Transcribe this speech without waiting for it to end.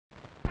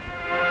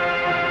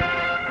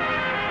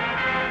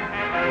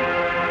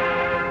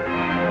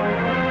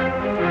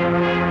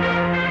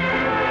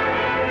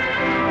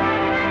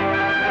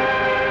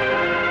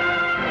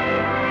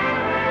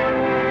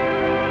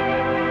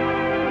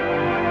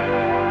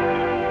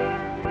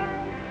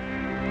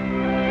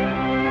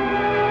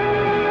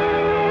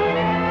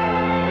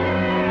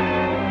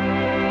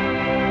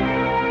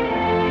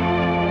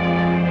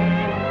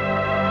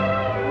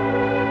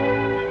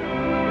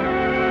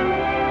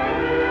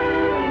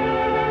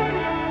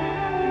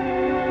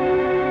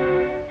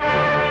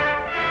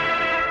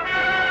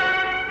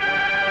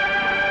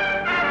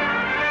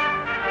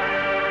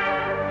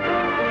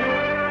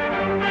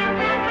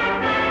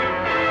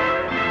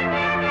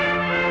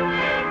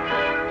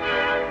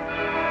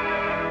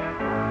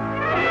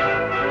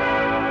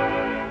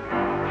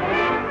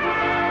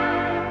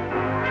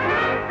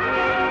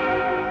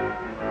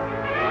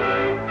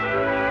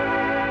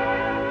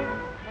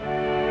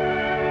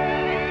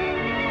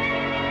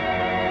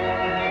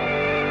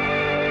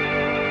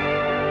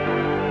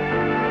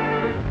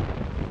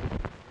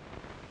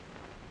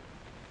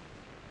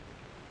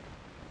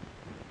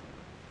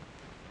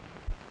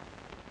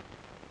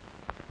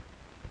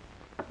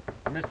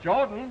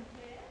Jordan?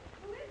 Yes?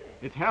 Who is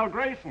it? It's Hal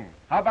Grayson.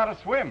 How about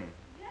a swim?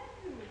 Yes,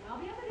 I'll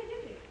be up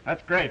immediately.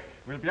 That's great.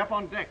 We'll be up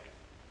on deck.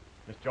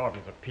 Miss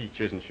Jordan's a peach,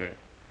 isn't she?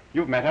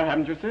 You've met her,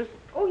 haven't you, sis?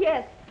 Oh,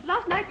 yes.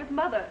 Last night with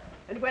Mother.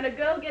 And when a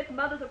girl gets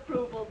Mother's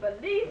approval,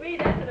 believe me,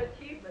 that's an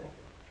achievement.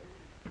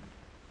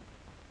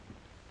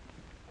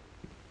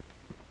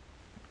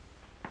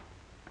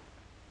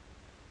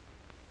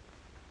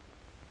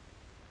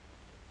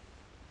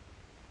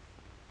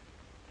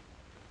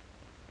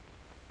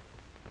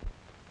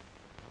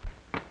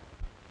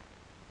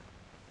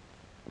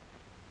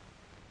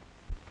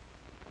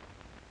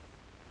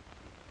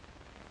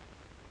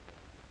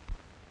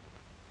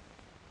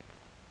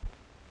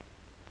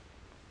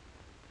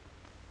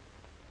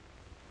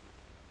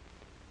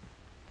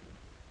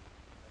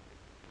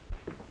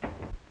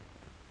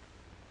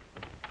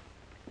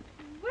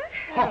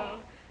 Well,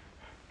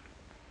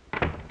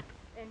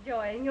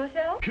 enjoying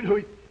yourself? You know,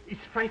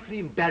 it's frightfully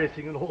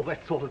embarrassing and all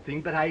that sort of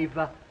thing, but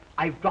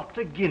I've dropped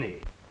a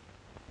guinea.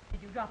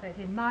 Did you drop it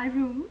in my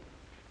room?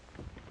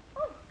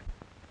 Oh.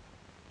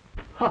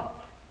 Huh.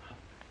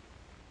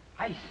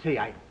 I say,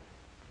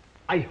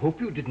 I hope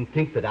you didn't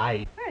think that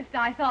I... First,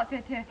 I thought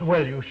that,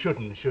 Well, you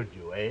shouldn't, should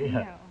you, eh?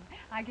 No,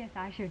 I guess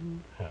I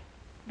shouldn't.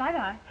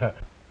 Bye-bye.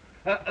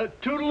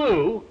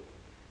 Toodaloo.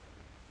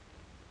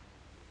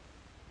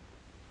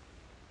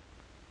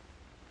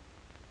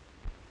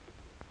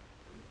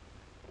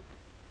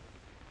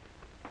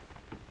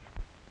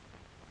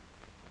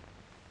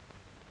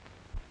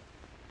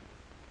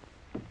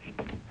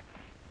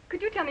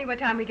 Could you tell me what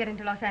time we get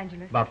into Los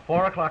Angeles? About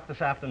 4 o'clock this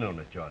afternoon,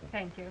 Miss Jordan.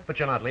 Thank you. But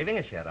you're not leaving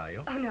us yet, are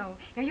you? Oh, no.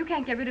 No, you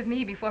can't get rid of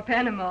me before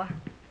Panama.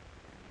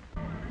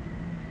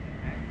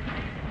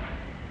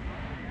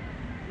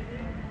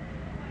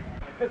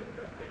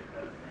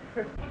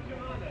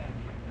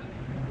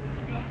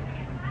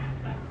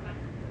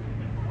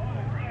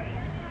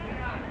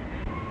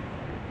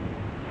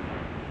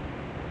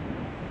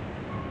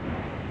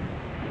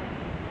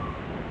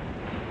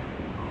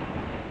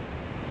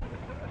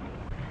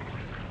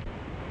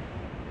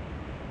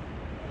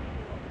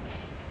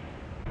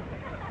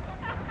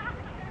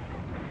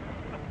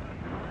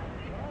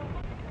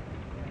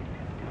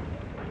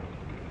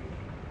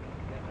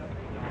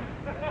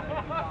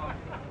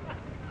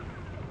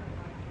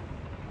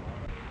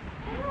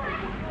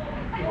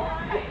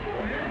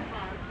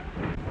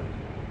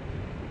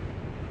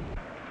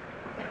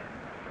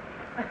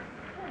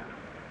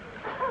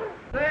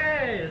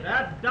 Say,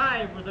 that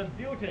dive was a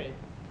beauty.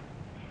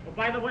 Oh,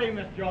 by the way,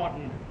 Miss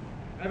Jordan,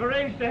 I've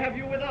arranged to have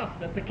you with us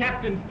at the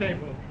captain's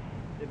table.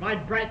 It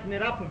might brighten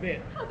it up a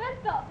bit. Oh,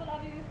 that's thoughtful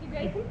of you, Mr.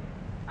 Grayson.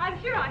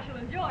 I'm sure I shall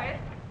enjoy it.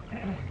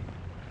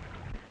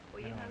 Were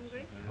you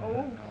hungry?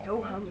 Oh,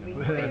 so hungry.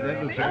 Well,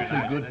 that looks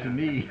actually good to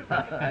me.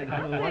 I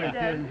don't know what it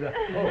is.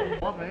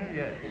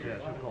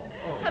 Yes, of course.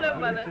 Hello,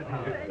 Mother.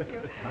 Thank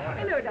you.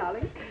 Hello,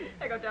 darling.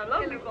 I got down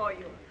lovely for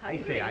you.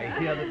 I say, I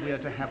hear that we are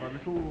to have a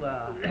little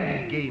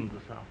game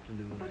this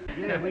afternoon.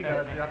 Yeah, we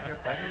got up here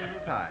quite a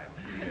little time.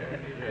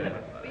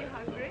 Were you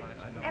hungry?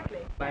 Aptly.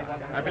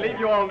 I believe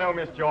you all know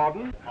Miss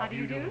Jordan. How do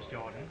you do? Miss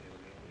Jordan?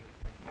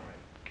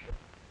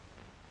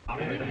 Oh,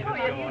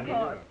 yes, of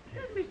course.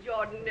 Does Miss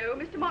Jordan know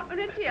Mr.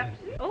 Montmorency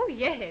Upson? Oh,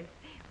 yes.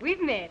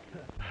 We've met.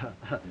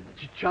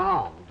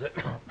 Charmed.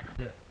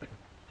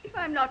 If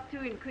I'm not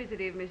too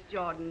inquisitive, Miss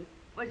Jordan,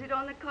 was it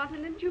on the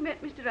continent you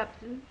met Mr.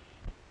 Upson?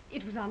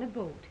 It was on a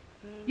boat.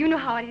 You know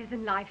how it is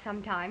in life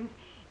sometimes.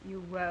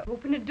 You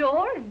open a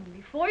door, and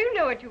before you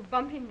know it, you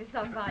bump into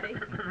somebody.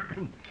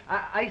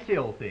 I say,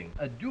 old thing,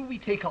 do we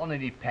take on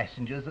any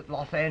passengers at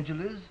Los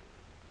Angeles?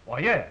 Why,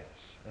 yes.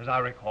 As I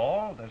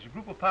recall, there's a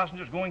group of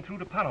passengers going through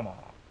to Panama.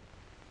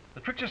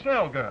 The Trixie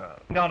Snell girl,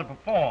 down to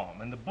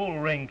perform in the Bull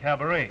Ring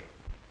Cabaret.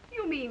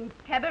 You mean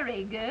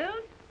cabaret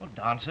girls? Well,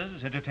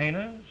 dancers,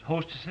 entertainers,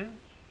 hostesses.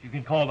 You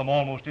can call them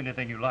almost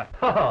anything you like.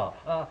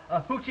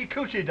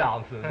 Hoochie-coochie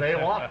dancers, eh,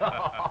 what?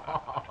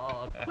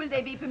 Will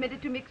they be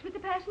permitted to mix with the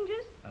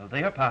passengers?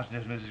 They are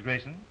passengers, Mrs.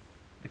 Grayson.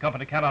 The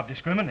company cannot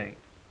discriminate.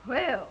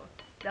 Well,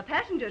 the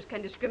passengers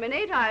can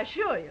discriminate, I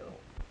assure you.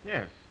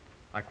 Yes,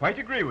 I quite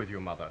agree with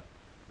you, Mother.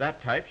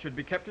 That type should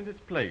be kept in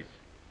its place.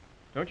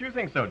 Don't you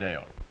think so,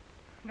 Dale?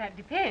 That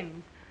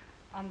depends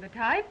on the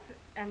type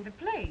and the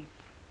place.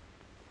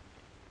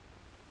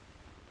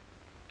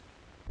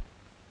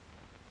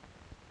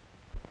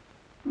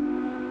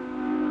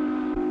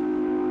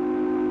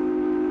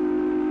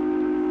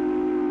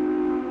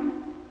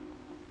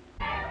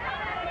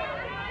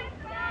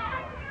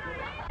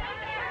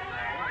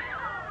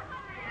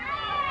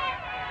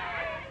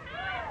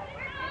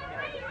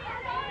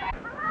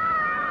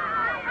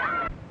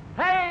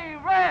 Hey,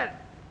 Red!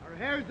 Her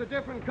hair's a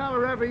different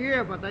color every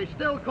year, but they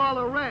still call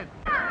her red.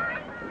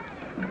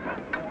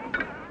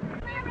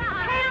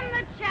 Ham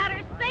the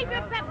chatter, save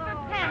your pep for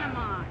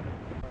Panama.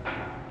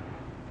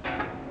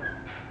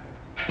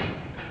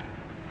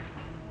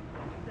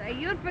 Say,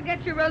 you'd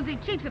forget your rosy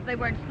cheeks if they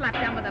weren't slapped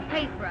down with a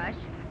paintbrush.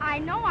 I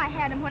know I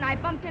had him when I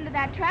bumped into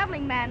that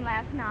traveling man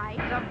last night.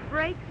 The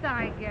breaks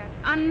I get.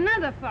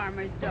 Another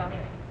farmer's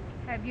daughter.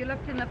 Have you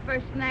looked in the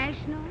First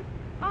National?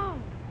 Oh,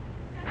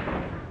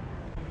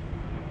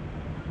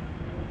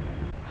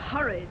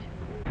 horrid.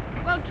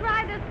 Well,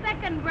 try the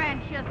second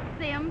branch, you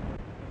simp.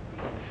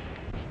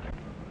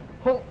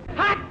 Oh,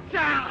 hot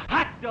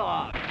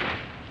dog!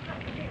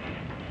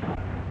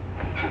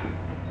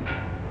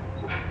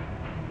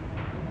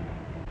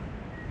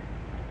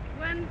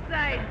 One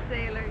side,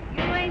 sailor.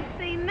 You ain't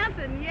seen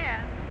nothing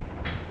yet.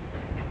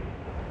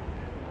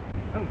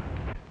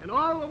 In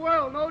all the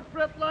world, no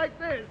trip like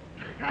this.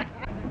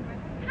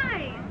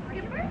 Hi,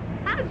 Skipper.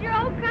 How's your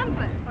old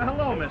compass? Well,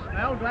 hello, Miss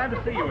Snell. Glad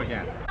to see you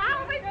again.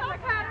 Oh, we're so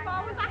proud of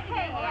all with a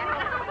Hey,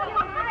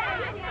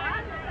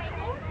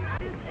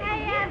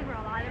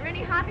 Admiral, are there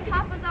any hot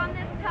toppers on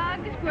this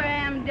tug?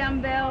 Scram,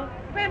 dumbbell.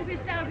 Cramp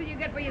yourself till you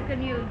get where you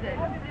can use it.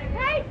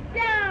 Hey,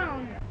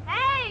 down!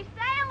 Hey,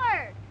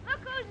 sailor! Look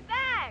who's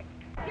back!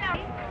 Yeah.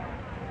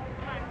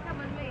 Come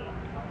with me.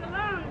 So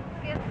long,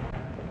 Skip.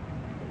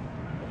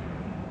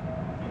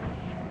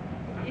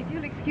 If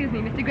you'll excuse me,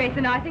 Mr.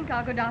 Grayson, I think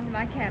I'll go down to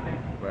my cabin.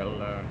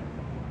 Well,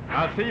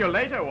 I'll see you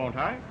later, won't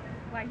I?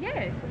 Why,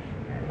 yes.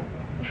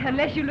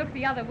 Unless you look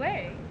the other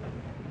way.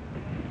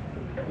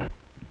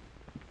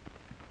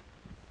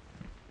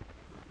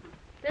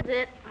 That's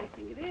it. I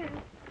think it is.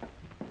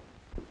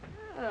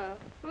 Oh,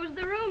 who's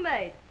the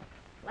roommate?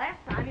 Last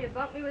time you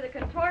bumped me with a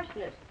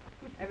contortionist.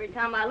 Every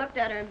time I looked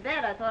at her in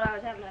bed, I thought I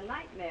was having a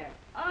nightmare.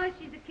 Oh,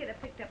 she's a kid I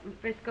picked up in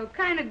Frisco.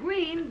 Kind of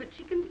green, but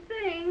she can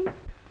sing.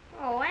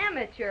 Oh,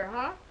 amateur,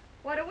 huh?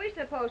 What are we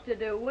supposed to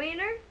do,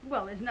 wiener?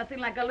 Well, there's nothing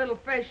like a little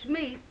fresh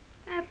meat.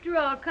 After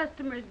all,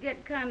 customers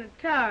get kind of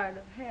tired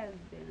of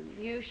has-been.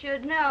 You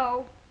should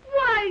know.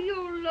 Why,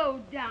 you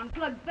low-down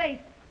plug face.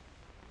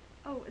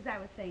 Oh, as I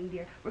was saying,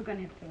 dear, we're going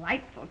to have a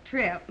delightful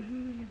trip.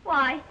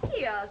 Why,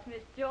 here's Miss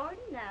Jordan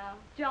now.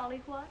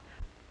 Jolly what?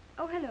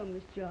 Oh, hello,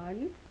 Miss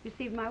Jordan.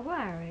 Received my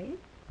wire, eh?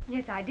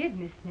 Yes, I did,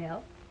 Miss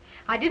Snell.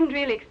 I didn't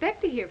really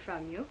expect to hear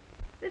from you.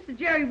 This is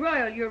Jerry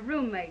Royal, your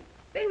roommate.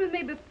 Been with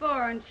me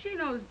before, and she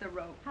knows the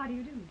ropes. How do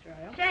you do, Miss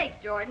Royal?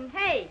 Shake, Jordan.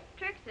 Hey,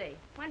 Trixie,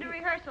 when do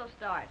rehearsals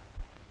start?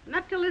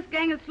 Not till this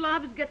gang of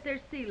slobs get their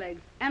sea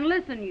legs. And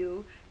listen,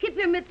 you, keep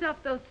your mitts off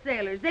those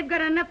sailors. They've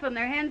got enough on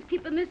their hands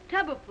keeping this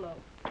tub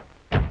afloat.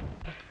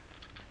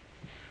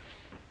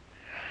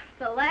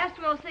 The last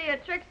we'll see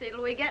of Trixie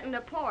till we get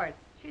into port.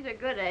 She's a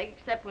good egg,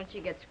 except when she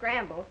gets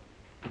scrambled.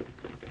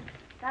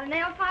 Got a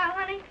nail file,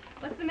 honey?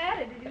 What's the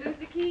matter? Did you lose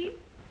the key?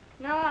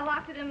 No, I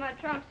locked it in my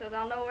trunk so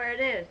they'll know where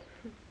it is.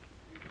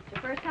 It's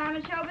your first time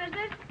in show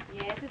business?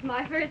 Yes, it's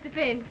my first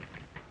offense.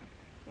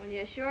 Well,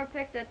 you sure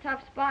picked a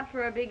tough spot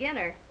for a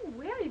beginner.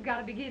 Well, you've got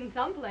to begin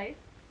someplace.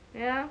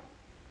 Yeah?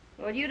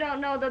 Well, you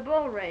don't know the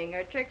bull ring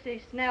or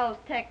Trixie Snell's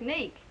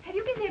technique. Have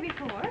you been there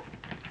before?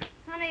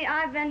 Honey,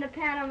 I've been to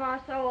Panama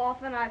so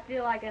often I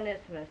feel like an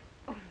isthmus.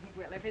 Oh,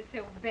 well, if it's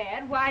so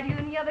bad, why do you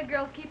and the other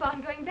girls keep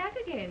on going back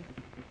again?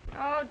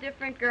 Oh,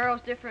 different girls,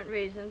 different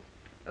reasons.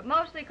 But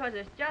mostly 'cause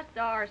it's just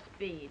our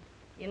speed.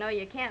 You know,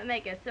 you can't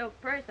make a silk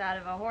purse out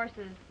of a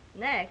horse's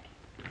neck.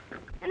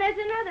 And there's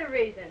another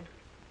reason.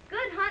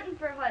 Good hunting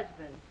for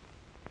husbands.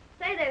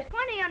 Say, there's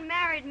 20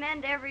 unmarried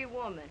men to every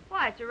woman.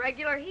 Why, it's a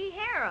regular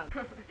he-harem.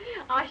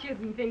 I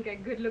shouldn't think a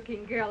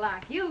good-looking girl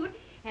like you'd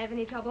have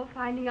any trouble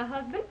finding a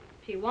husband.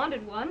 She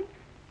wanted one.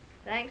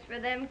 Thanks for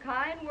them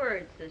kind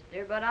words,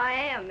 sister, but I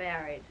am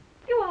married.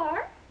 You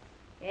are?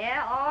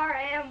 Yeah, are,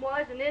 am,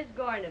 was, and is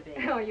going to be.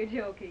 Oh, you're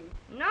joking.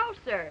 No,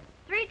 sir.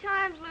 3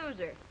 times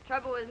loser.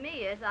 Trouble with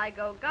me is I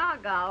go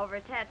gaga over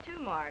tattoo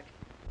marks.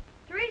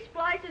 3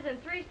 splices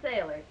and 3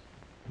 sailors.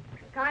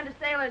 The kind of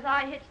sailors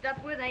I hitched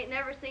up with ain't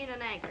never seen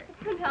an anchor.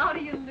 And how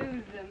do you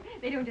lose them?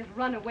 They don't just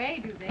run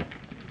away, do they?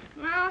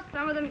 No,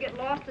 some of them get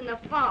lost in the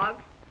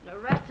fog. The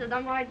rest of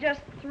them I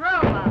just throw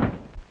out.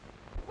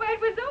 Well, it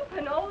was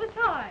open all the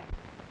time.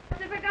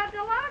 I forgot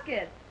to lock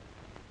it.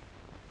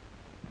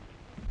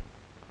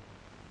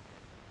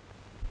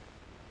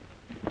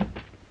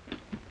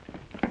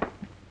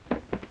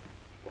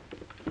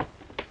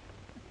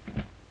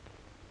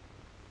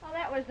 Oh,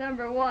 that was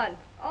number 1.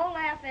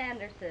 Olaf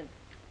Anderson.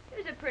 He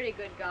was a pretty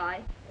good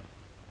guy.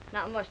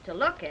 Not much to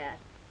look at,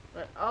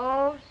 but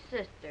oh,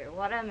 sister,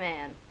 what a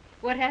man.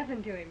 What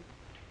happened to him?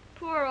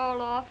 Poor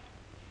Olaf.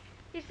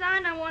 He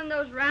signed on one of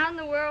those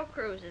round-the-world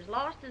cruises,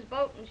 lost his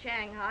boat in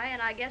Shanghai,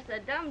 and I guess the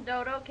dumb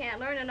dodo can't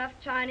learn enough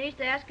Chinese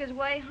to ask his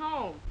way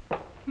home.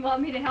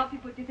 Want me to help you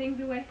put your things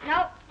away?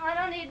 Nope, I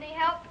don't need any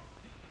help.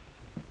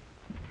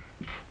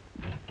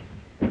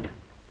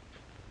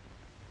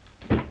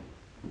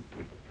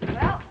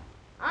 Well,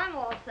 I'm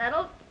all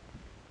settled.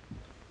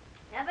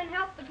 Heaven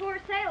help the poor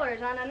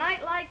sailors on a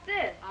night like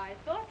this. I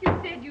thought you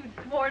said you'd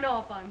sworn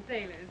off on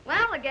sailors.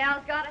 Well, the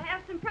gal's got to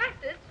have some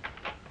practice.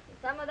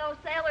 Some of those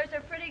sailors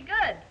are pretty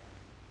good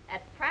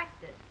at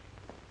practice.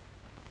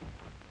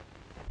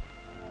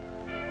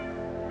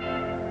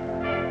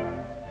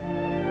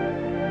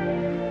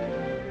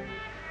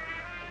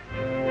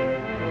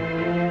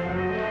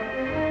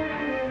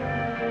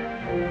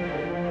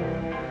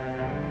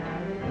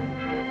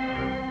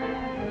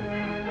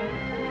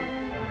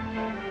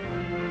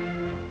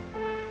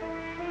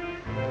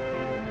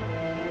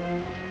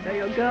 So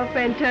your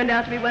girlfriend turned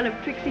out to be one of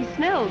Trixie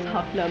Snell's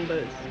hot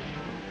numbers.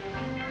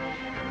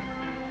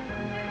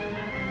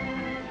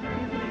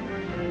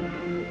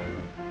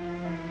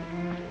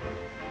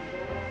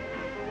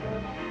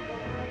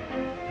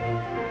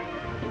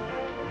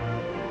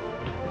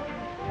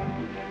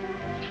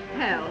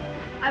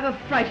 I've a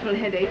frightful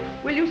headache.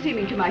 Will you see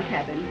me to my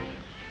cabin?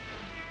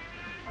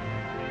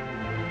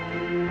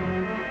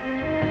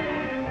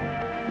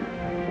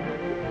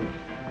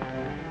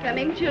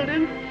 Coming,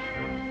 children.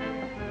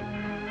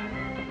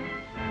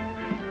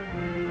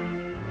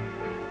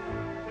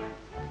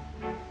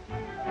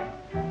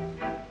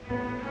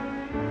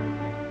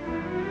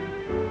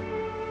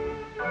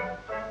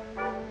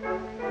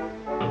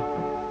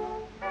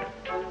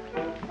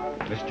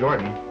 Miss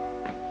Jordan,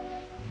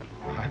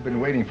 I've been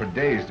waiting for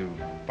days to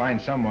find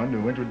someone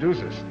to introduce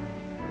us.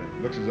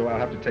 It looks as though I'll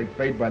have to take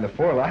fate by the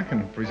forelock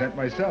and present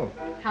myself.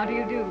 How do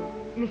you do,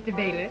 Mr.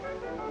 Bailiff?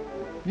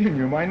 You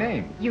knew my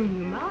name. You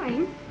knew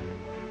mine.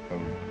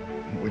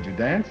 Would you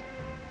dance?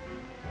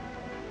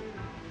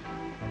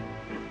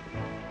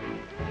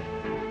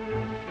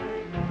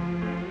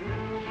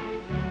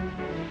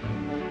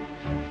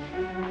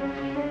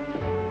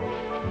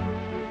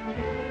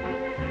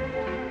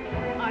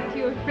 Aren't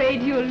you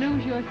afraid you'll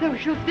lose your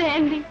social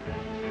standing?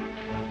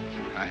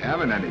 I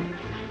haven't any.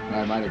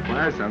 I might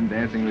acquire some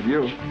dancing with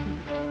you.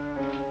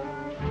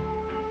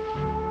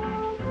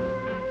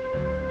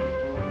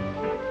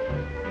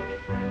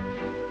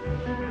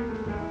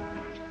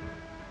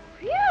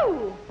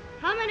 Phew!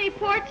 How many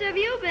ports have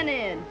you been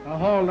in? A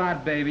whole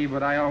lot, baby,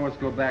 but I always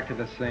go back to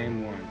the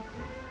same one.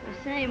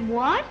 The same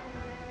what?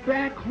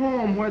 Back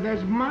home where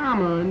there's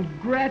Mama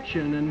and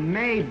Gretchen and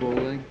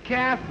Mabel and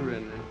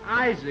Catherine and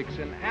Isaacs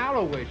and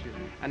Aloysius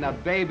and a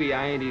baby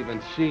I ain't even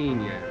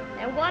seen yet.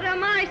 And what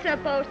am I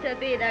supposed to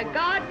be, the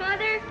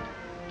godmother?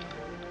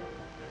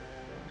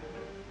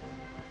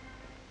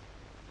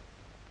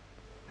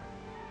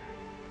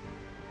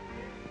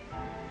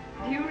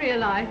 Do you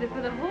realize that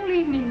for the whole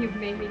evening you've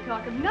made me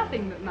talk of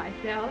nothing but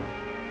myself?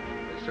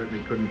 I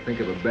certainly couldn't think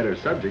of a better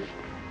subject.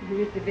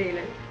 Mr.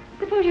 Bailiff,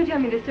 suppose you tell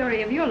me the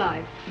story of your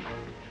life.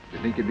 You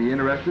think you'd be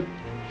interested?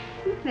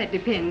 That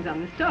depends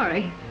on the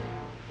story.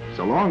 It's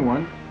a long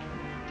one.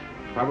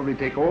 Probably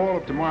take all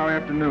of tomorrow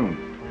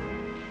afternoon.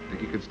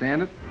 Think you could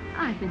stand it?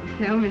 I think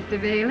so, Mr.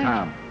 Bailiff.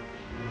 Tom.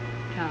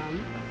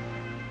 Tom.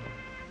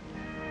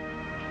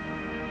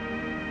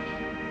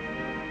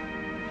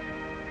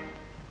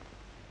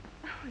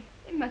 Oh,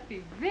 it must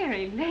be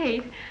very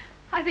late.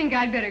 I think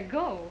I'd better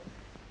go.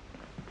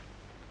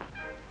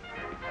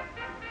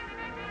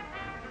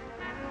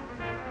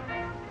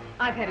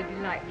 I've had a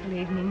delightful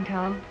evening,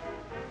 Tom.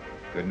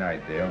 Good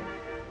night, Dale.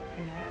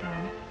 Good night,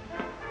 Tom.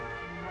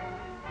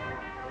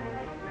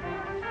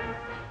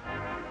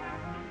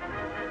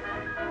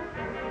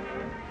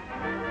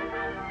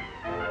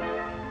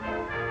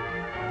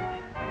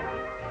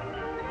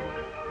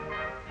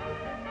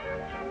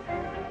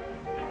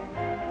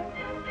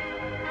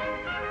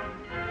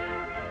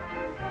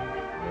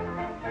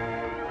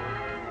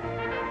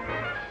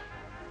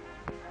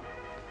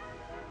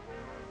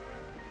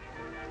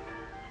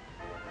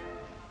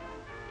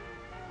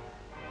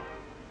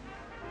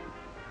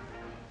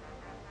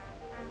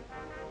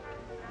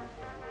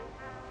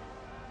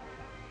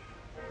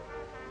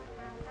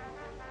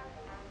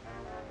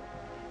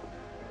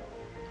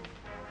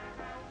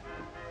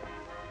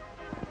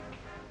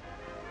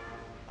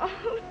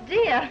 Oh,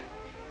 dear.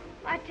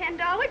 My $10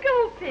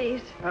 gold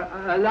piece.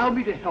 Allow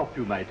me to help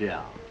you, my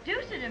dear.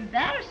 Deuced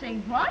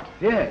embarrassing, what?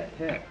 Here,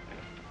 here.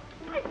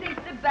 I think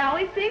the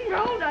bally thing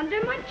rolled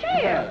under my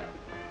chair.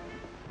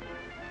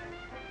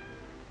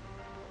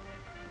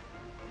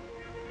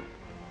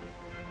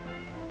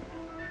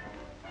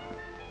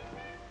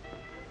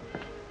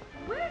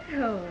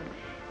 Well,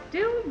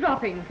 still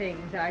dropping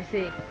things, I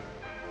see.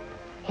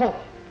 Oh.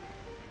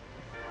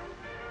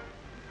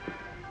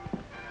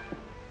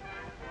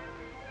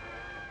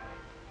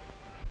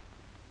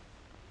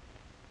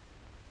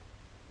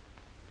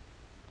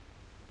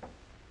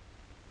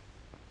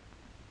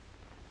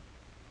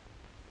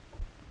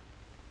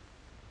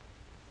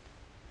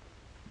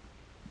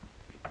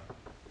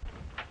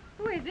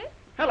 Who is it?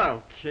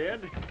 Hello,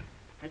 kid.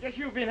 I guess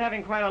you've been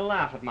having quite a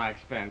laugh at my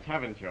expense,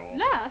 haven't you?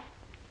 Laugh?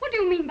 What do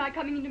you mean by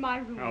coming into my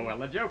room? Oh, well,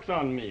 the joke's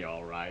on me,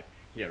 all right.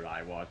 Here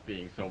I was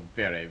being so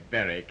very,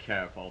 very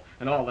careful,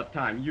 and all the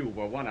time you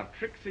were one of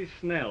Trixie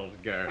Snell's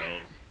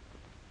girls.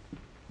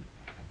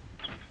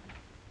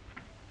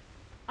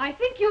 I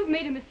think you've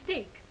made a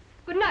mistake.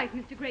 Good night,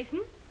 Mr.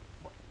 Grayson.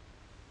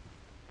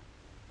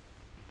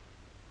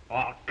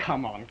 Oh,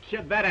 come on,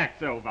 kid. That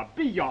act's over.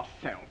 Be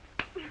yourself.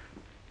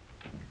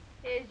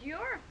 Is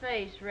your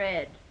face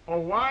red?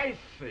 Oh, I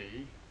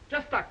see.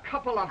 Just a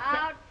couple of...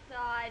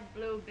 Outside,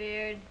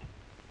 Bluebeard.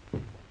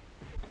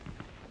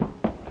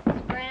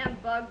 Scram,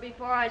 Bug,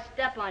 before I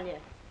step on you.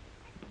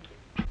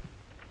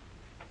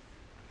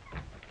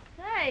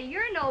 Say,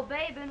 you're no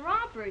babe in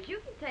rompers. You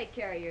can take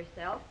care of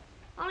yourself.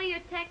 Only your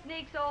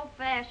technique's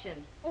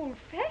old-fashioned.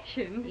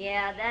 Old-fashioned?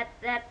 Yeah,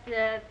 that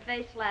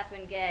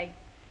face-slapping gag.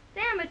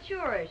 It's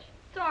amateurish.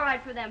 It's all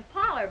right for them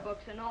parlor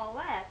books and all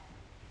that.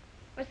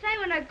 But say,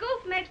 when a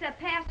goof makes a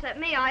pass at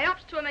me, I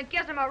ups to him and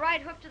gives him a right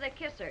hook to the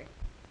kisser.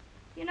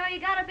 You know, you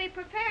gotta be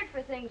prepared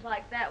for things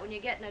like that when you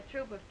get in a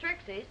troop of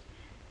Trixies.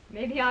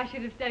 Maybe I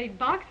should have studied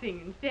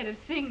boxing instead of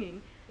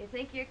singing. You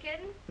think you're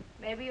kidding?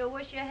 Maybe you'll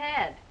wish you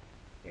had.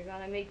 You're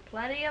gonna meet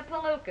plenty of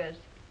palookas.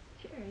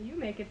 Jerry, you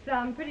make it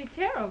sound pretty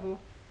terrible.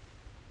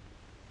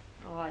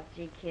 Oh,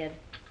 gee, kid.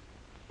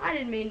 I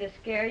didn't mean to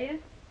scare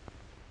you.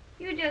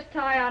 You just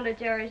tie onto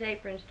Jerry's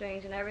apron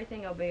strings and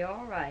everything will be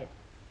all right.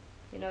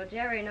 You know,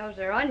 Jerry knows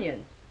they're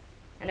onions.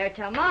 And they're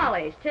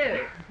tamales,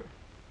 too.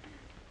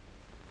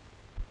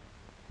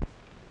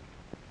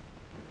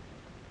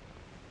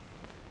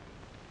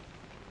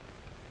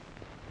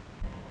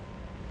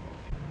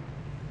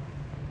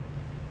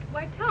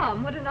 Why,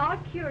 Tom, what an odd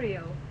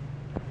curio.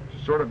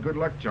 Sort of good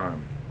luck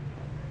charm.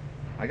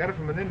 I got it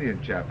from an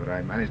Indian chap that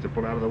I managed to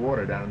pull out of the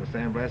water down in the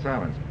San Blas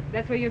Islands.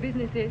 That's where your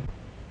business is.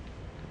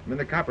 I'm in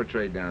the copper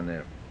trade down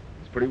there.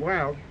 It's pretty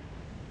wild.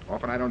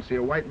 Often I don't see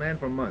a white man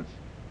for months.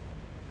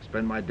 I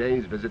spend my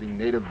days visiting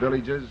native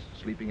villages,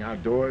 sleeping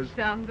outdoors.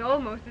 Sounds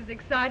almost as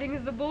exciting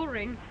as the bull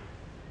ring.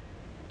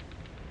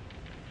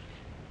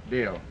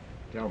 Dale,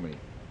 tell me,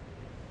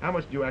 how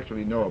much do you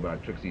actually know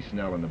about Trixie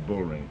Snell and the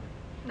bull ring?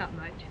 Not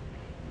much.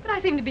 But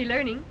I seem to be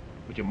learning.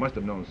 But you must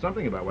have known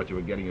something about what you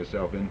were getting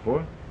yourself in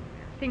for.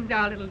 Things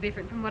are a little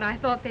different from what I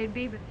thought they'd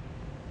be, but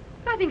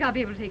I think I'll be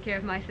able to take care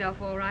of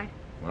myself all right.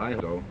 Well, I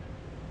hope so.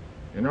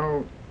 You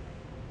know,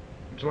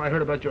 until I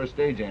heard about your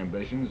stage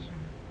ambitions,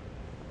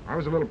 I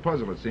was a little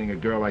puzzled at seeing a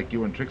girl like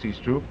you in Trixie's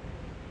troupe.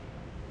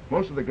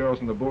 Most of the girls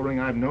in the bull ring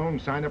I've known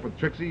signed up with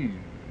Trixie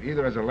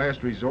either as a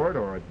last resort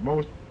or at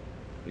most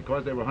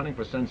because they were hunting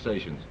for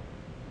sensations.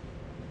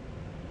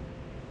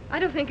 I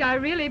don't think I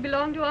really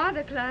belong to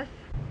either class.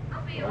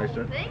 The Why, old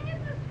sir? thing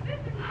is a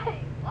spiffing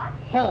thing. What?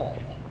 Hall.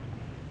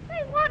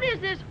 Say, what is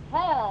this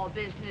hall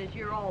business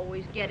you're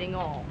always getting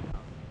on?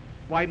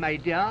 Why, my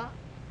dear,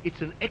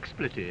 it's an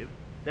expletive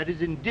that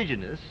is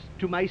indigenous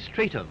to my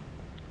stratum.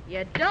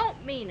 You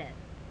don't mean it.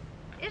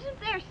 Isn't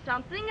there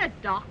something a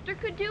doctor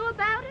could do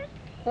about it?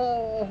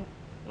 Oh,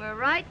 We're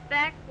right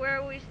back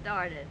where we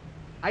started.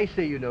 I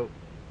say, you know,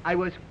 I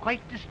was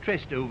quite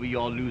distressed over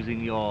your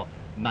losing your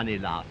money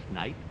last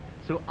night.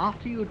 So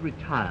after you'd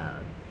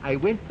retired, I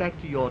went back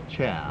to your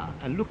chair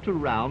and looked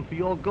around for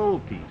your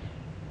gold piece.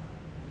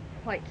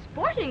 Quite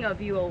sporting of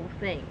you, old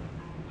thing.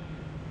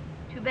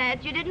 Too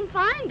bad you didn't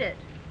find it.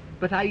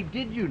 But I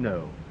did, you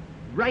know,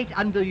 right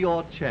under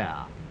your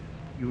chair.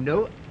 You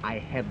know, I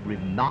have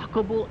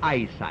remarkable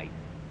eyesight.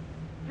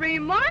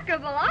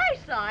 Remarkable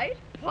eyesight?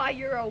 Why,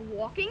 you're a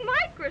walking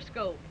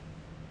microscope.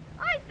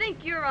 I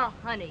think you're a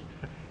honey.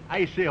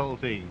 I say, old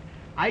thing,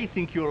 I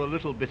think you're a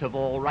little bit of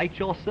all right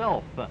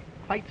yourself.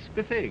 Quite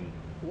spiffing.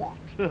 What?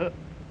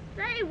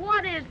 Say,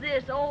 what is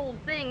this old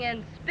thing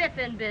and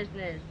spiffing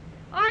business?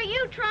 Are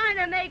you trying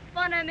to make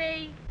fun of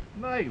me?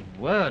 My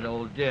word,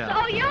 old dear.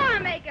 So you're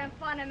making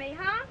fun of me,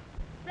 huh?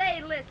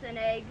 Say, listen,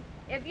 Egg.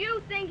 If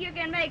you think you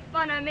can make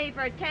fun of me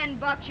for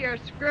 $10, you're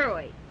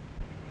screwy.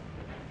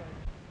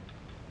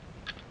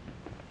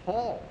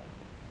 Hall.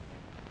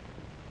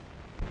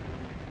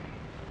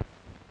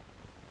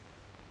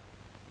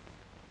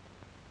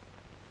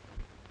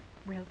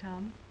 Well,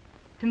 Tom,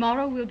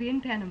 tomorrow we'll be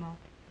in Panama.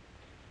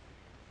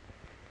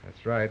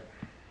 That's right.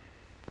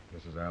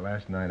 This is our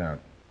last night out.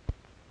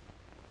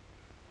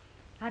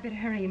 I better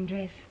hurry and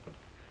dress.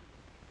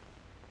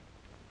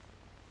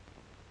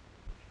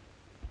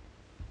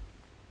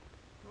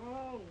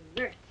 Oh,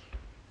 nurse.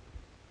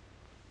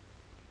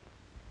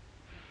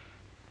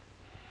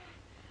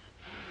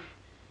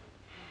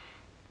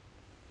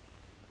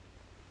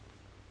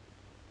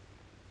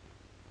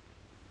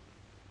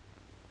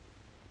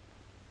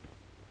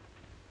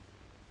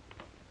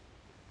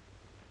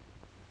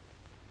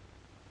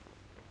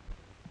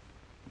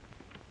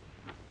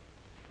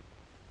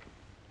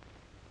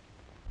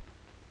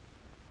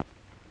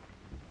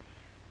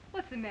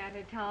 What's the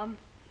matter, Tom?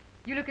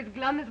 You look as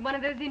glum as one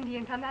of those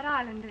Indians on that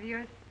island of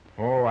yours.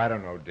 Oh, I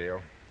don't know,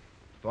 Dale.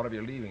 Thought of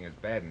your leaving is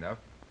bad enough.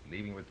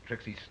 Leaving with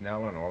Trixie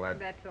Snell and all that.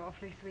 That's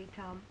awfully sweet,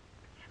 Tom.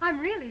 I'm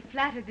really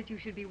flattered that you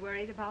should be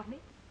worried about me.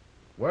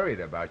 Worried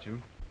about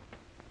you?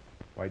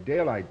 Why,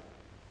 Dale, I...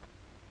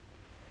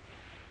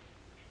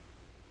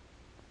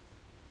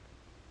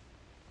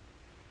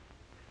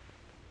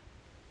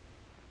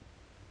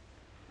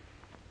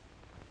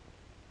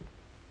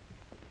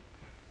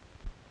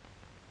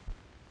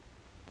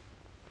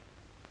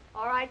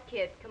 All right,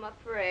 kid, come up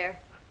for air.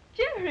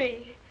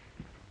 Jerry!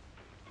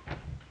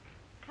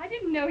 I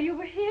didn't know you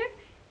were here.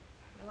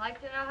 I'd like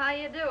to know how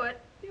you do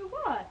it. Do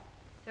what?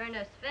 Turn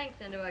a sphinx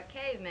into a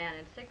caveman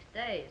in 6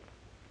 days.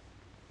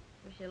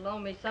 Wish you'd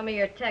loan me some of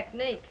your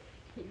technique.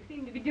 You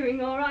seem to be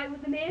doing all right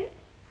with the men.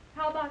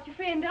 How about your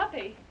friend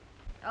Uppy?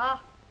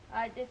 Oh,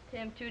 I ditched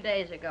him 2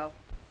 days ago.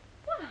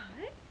 What?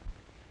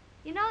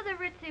 You know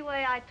the ritzy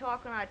way I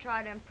talk when I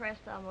try to impress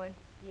someone?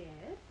 Yes.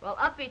 Well,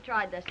 Uppy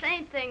tried the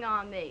same thing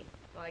on me,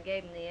 so I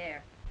gave him the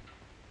air.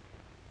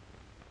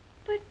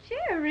 But,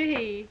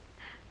 Jerry,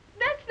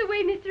 that's the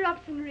way Mr.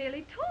 Upson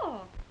really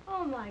talks.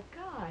 Oh, my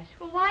gosh.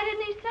 Well, why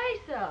didn't he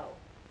say so?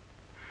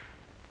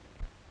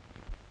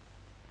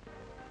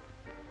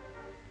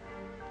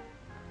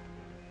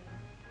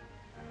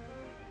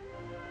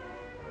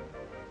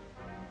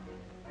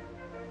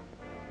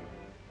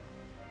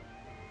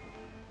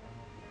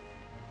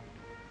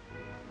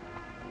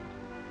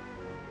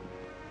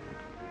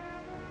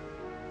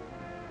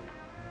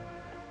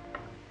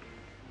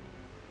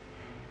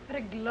 What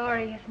a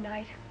glorious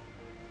night.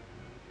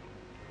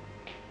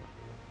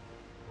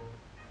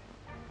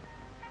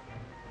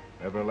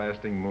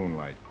 Everlasting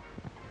moonlight.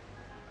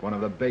 One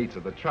of the baits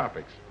of the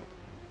tropics.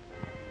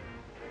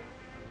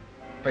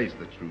 Face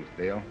the truth,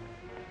 Dale.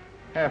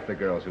 Half the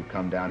girls who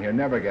come down here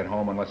never get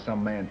home unless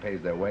some man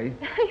pays their way.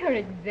 You're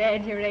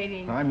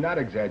exaggerating. I'm not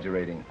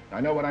exaggerating.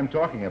 I know what I'm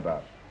talking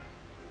about.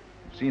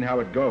 I've seen how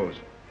it goes.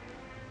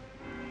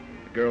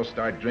 The girls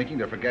start drinking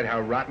to forget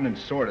how rotten and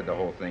sordid the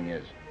whole thing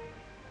is.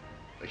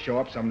 They show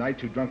up some night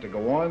too drunk to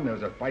go on.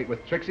 There's a fight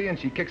with Trixie, and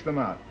she kicks them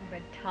out.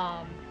 But,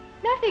 Tom,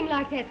 nothing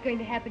like that's going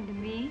to happen to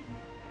me.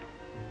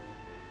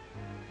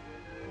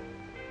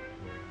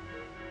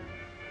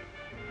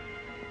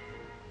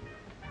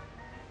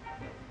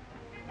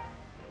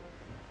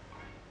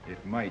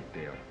 It might,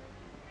 Dale.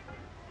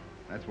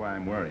 That's why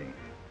I'm worrying.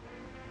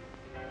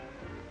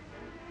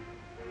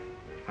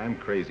 I'm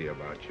crazy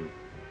about you.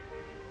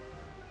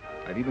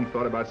 I've even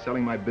thought about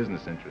selling my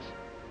business interests.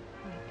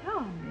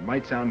 Tom. It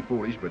might sound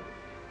foolish, but...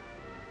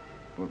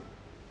 well,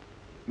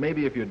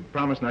 maybe if you'd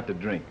promise not to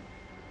drink.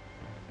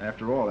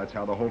 After all, that's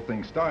how the whole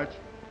thing starts.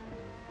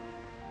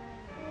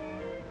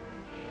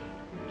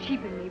 You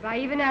cheapen me by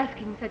even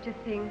asking such a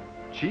thing.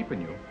 Cheapen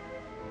you?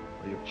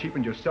 Well, you've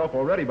cheapened yourself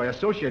already by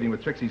associating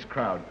with Trixie's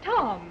crowd.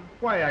 Tom!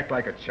 Why act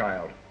like a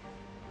child?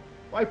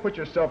 Why put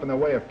yourself in the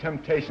way of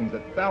temptations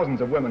that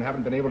thousands of women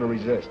haven't been able to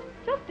resist?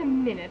 Just a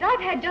minute. I've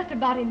had just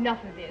about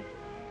enough of this.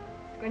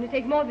 It's going to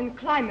take more than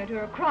climate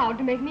or a crowd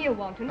to make me a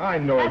wanton. I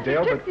know, As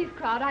Dale, for but... Trixie's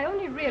crowd, I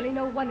only really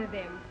know one of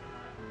them.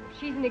 If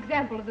she's an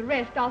example of the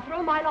rest, I'll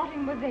throw my lot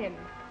in with them.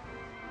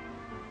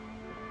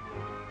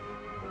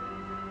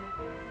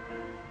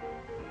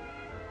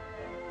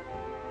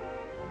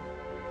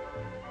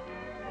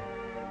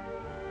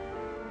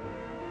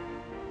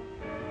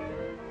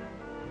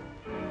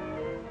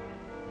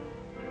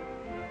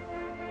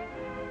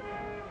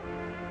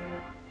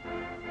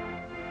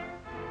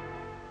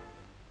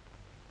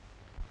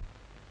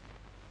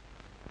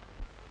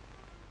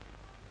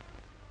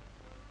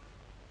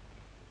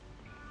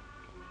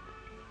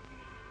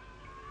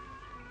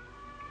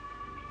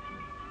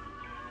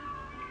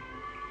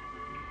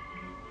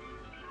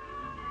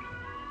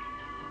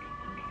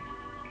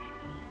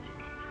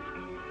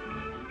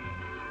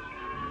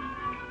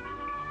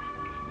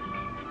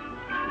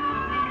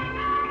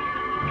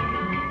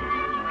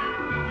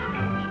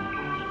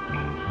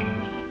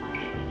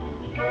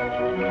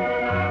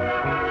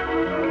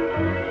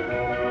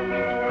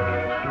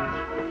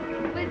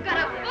 We've got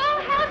a full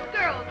house,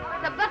 girls.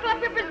 So buckle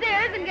up your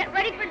brassieres and get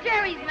ready for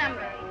Jerry's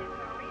number.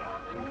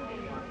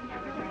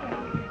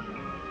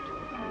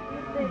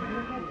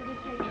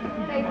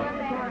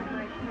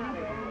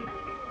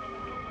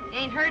 You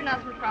ain't heard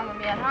nothing from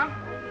him yet, huh?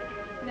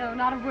 No,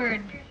 not a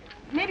word.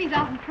 Maybe he's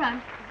out in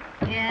front.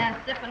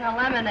 Yeah, sipping a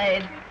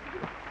lemonade.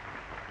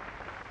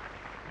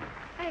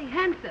 Hey,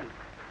 handsome.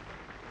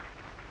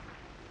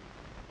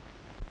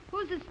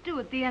 Who's the stew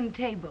at the end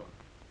table?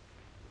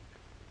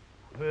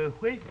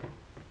 Wait.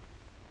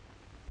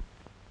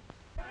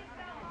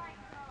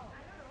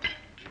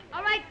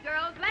 All right,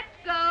 girls, let's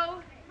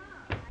go.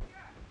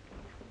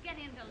 Get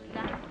into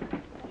line.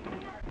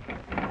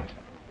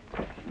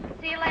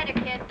 See you later,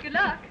 kid. Good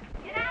luck.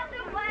 Get out of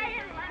the way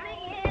and let me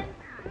in.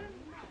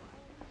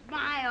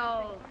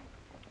 Smile.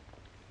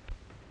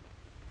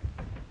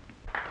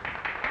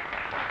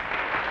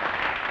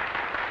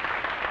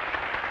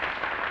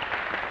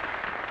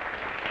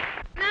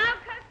 Now,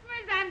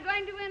 customers, I'm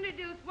going to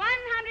introduce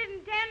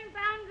 110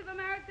 pounds of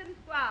American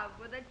squab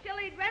with a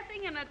chili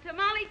dressing and a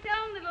tamale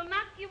tone that'll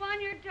knock you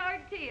on your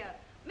tortilla.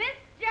 Miss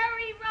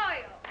Jerry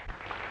Royal.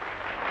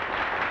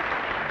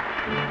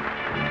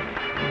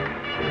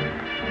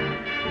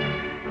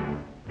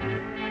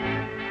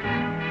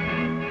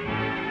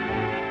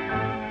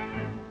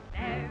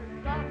 There's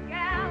a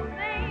gal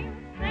named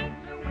St.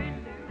 Louis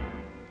Lou,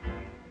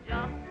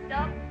 just a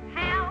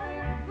pal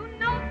who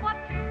knows what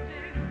to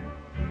do.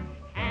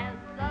 Has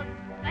a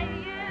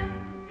saying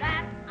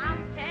that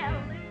I'm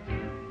telling to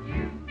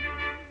you.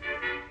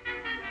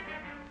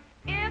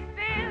 If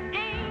it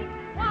ain't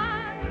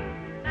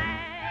one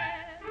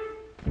that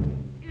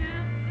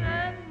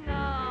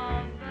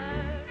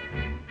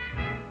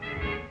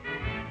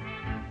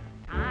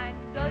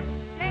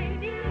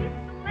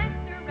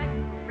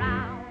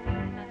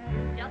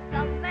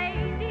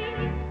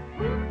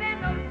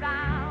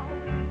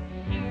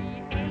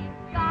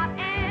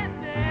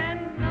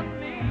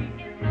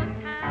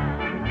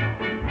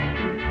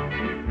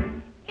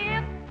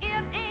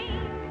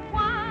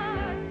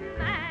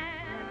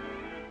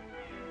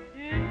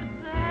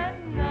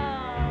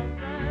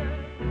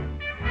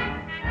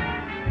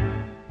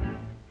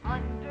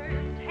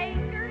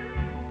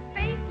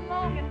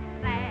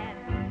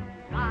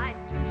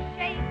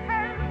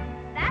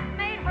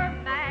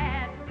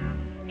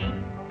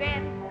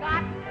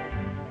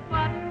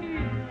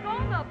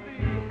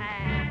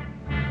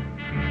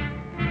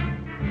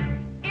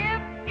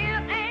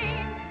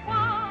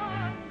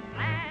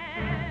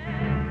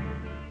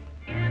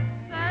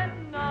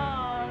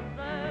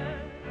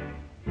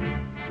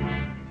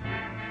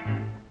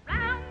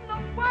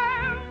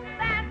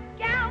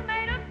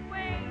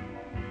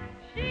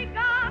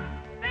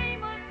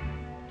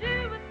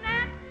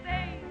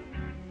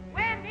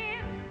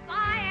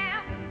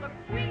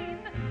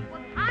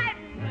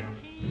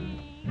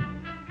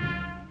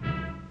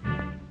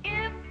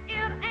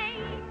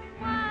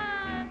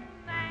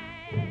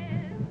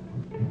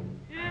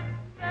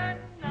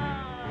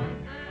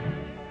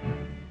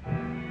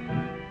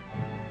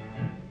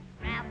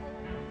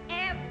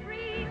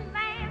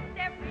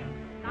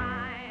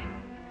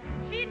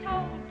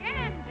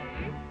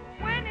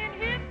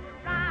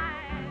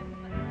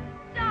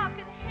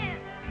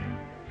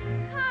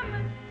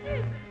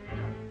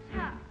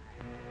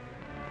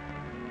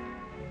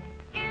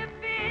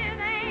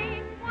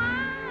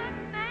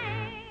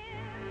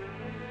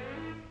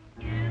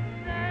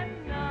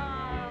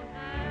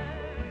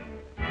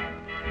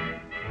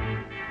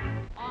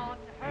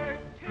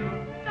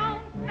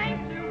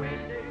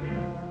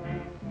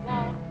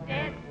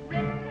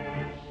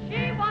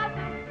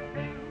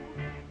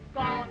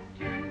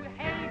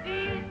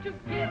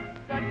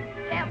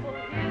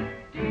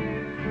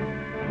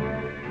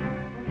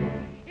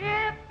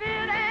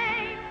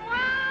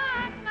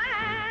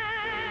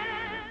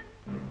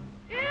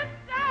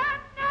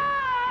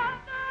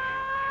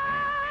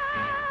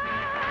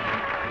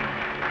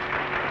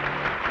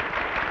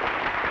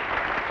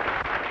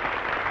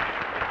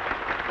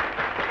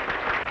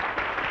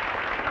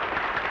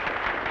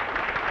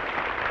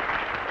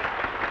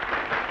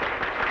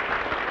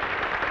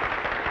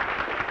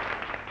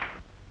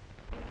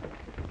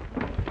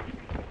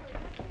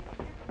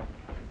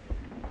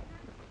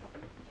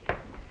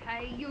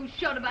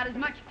showed about as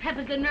much pep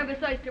as a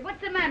nervous oyster.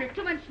 What's the matter?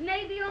 Too much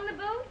Navy on the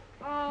boat?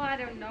 Oh, I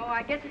don't know.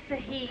 I guess it's the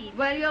heat.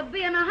 Well, you'll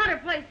be in a hotter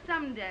place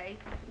someday.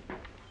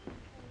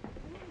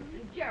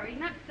 Jerry,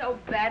 not so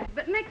bad,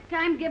 but next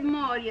time give 'em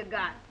all you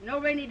got. No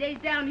rainy days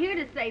down here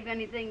to save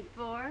anything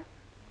for.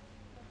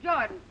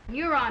 Jordan,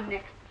 you're on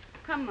next.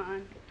 Come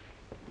on.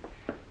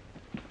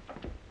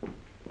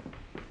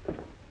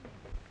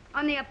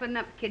 On the up and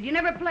up, kid. You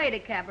never played a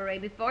cabaret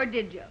before,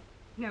 did you?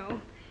 No.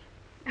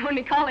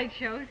 Only college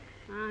shows.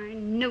 I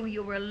knew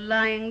you were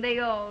lying. They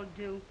all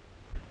do.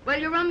 Well,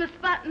 you're on the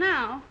spot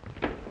now.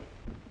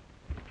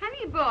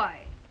 Honey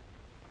boy.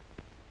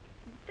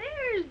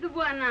 There's the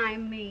one I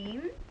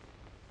mean.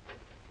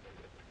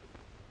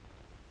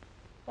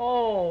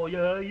 Oh,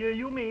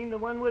 you mean the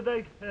one with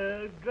the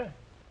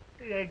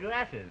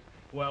glasses?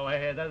 Well,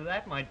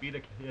 that might be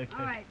the...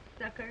 All right,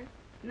 sucker.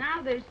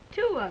 Now there's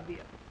two of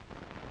you.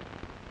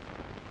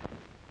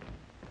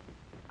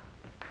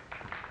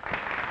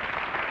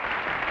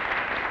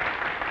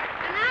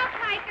 And now,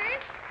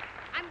 Pikers,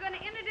 I'm going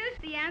to introduce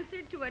the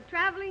answer to a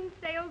traveling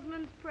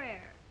salesman's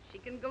prayer. She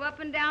can go up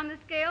and down the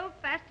scale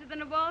faster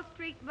than a Wall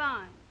Street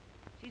bond.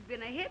 She's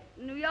been a hit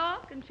in New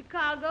York and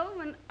Chicago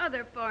and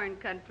other foreign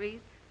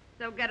countries.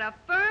 So get a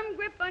firm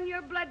grip on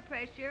your blood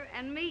pressure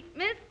and meet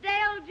Miss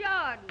Dale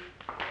Jordan.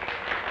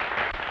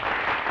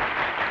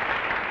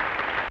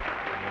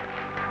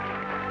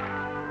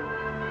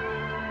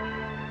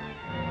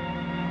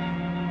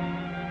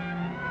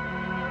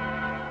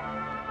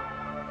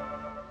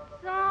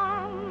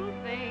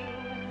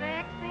 Something's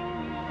vexing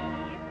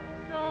me,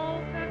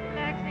 so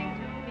perplexing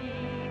to me,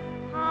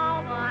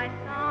 how I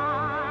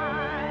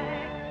sigh.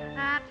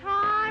 At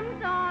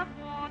times I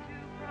want to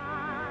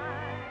cry.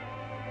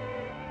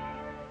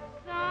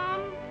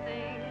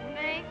 Something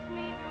makes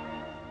me do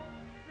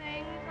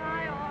things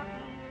I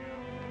oughtn't do.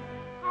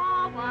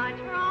 How I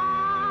try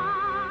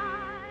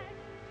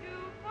to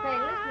Say,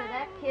 listen to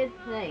that kid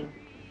sing.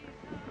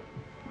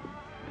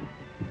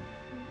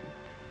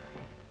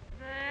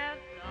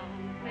 There's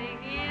something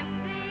in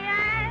the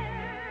air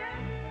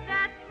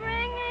that's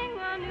bringing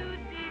a new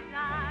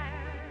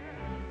desire.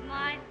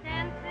 My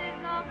senses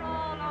are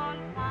all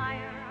on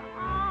fire.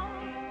 Oh,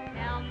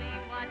 tell me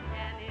what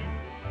can it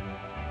be?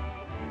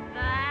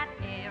 That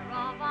air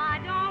of I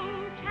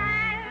don't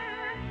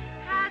care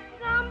has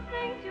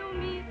something to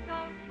me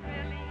so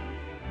thrilling.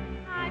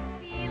 I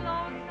feel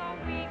oh so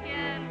weak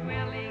and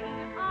willing.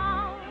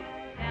 Oh,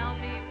 tell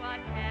me what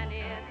can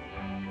it be?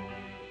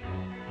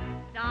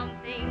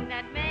 Something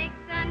that makes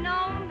an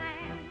old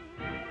man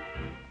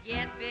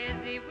get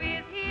busy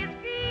with his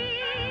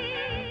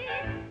feet.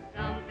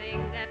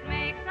 Something that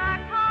makes a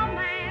calm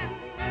man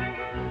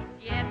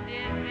get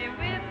busy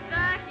with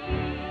the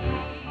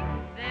heat.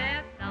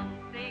 There's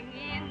something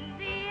in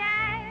the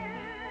air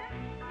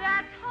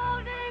that's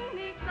holding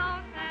me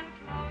close and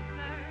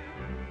closer.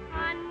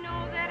 I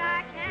know that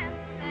I can't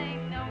say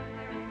no,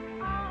 sir.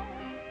 Oh,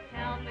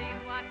 tell me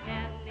what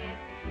can it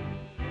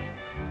be?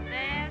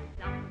 There's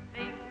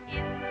something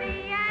in the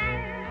air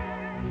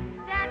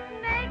that's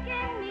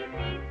making me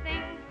see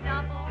things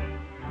double,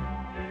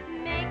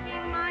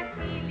 making my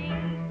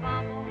feelings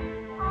bubble.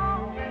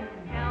 Oh,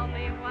 tell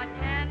me what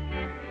can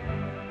it be?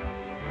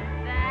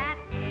 That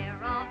air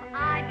of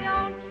I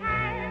don't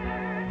care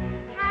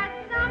has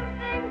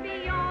something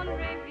beyond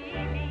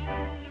revealing.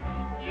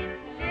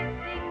 It's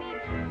lifting me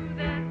to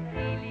the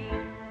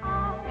ceiling.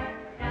 Oh,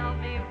 tell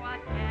me what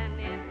can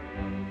it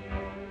be?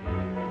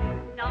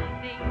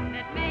 Something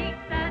that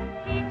makes a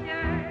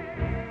teacher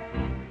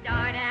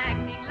start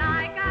acting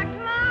like a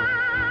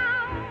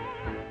clown.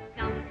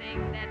 Something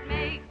that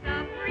makes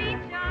a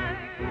preacher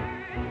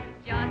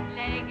just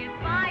lay his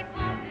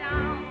Bible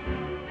down.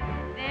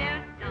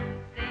 There's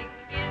something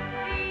in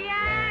the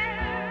air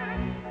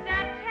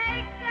that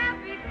takes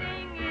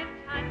everything it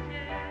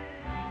touches.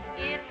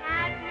 It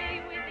has me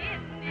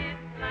within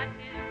its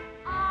clutches.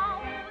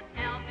 Oh,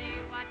 tell me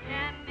what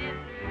can it be?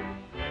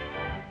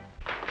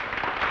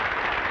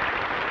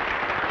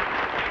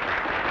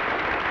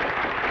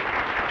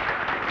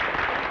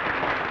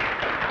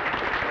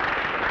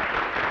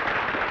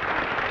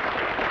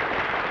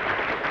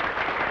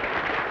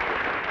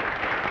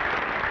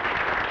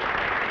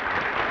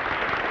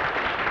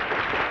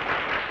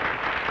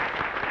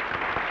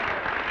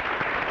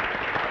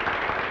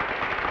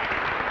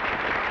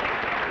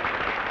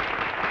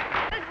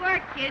 Good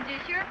work, kids. You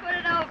sure put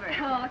it over.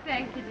 Oh,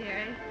 thank you,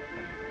 dearie.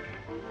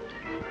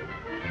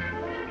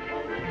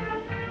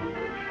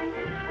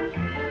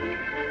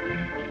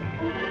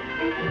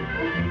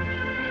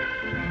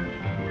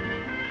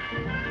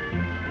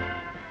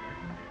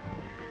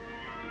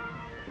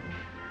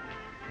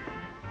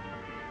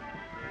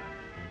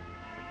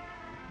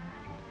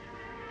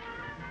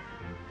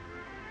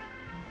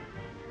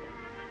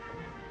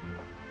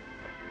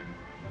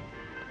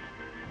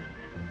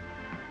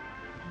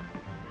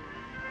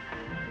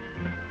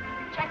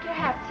 Check your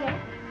hat, sir.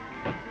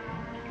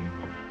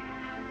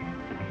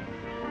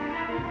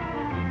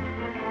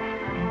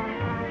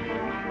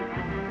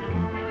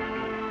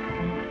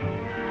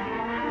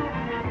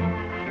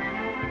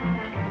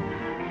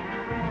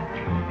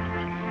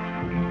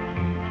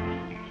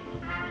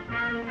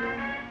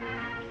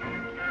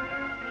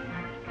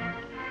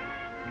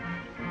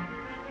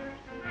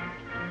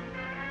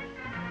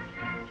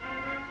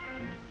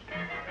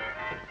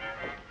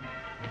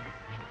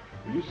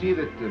 you see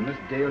that Miss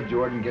Dale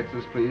Jordan gets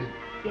this, please?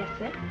 Yes,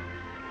 sir.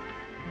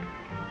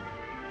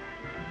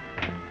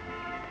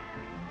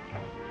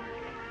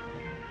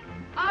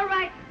 All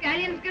right,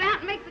 scallions, get out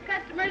and make the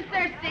customers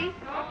thirsty.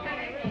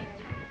 Okay.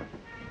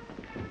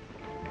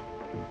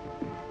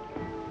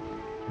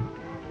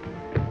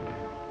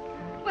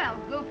 Well,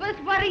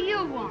 Goofus, what do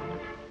you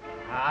want?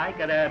 I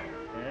got a...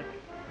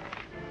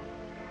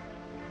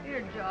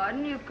 Here,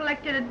 Jordan, you've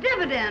collected a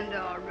dividend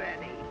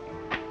already.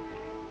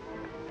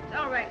 It's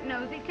all right,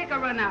 Nosy. Take a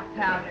run out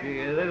powder.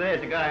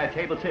 There's a guy at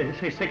table,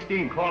 say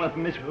 16, calling for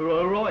Miss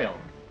Royal.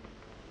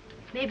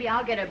 Maybe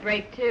I'll get a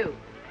break, too.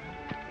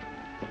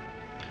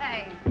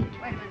 Hey, wait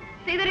a minute.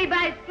 See that he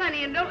buys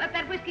plenty and don't let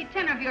that whiskey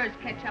tin of yours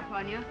catch up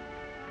on you.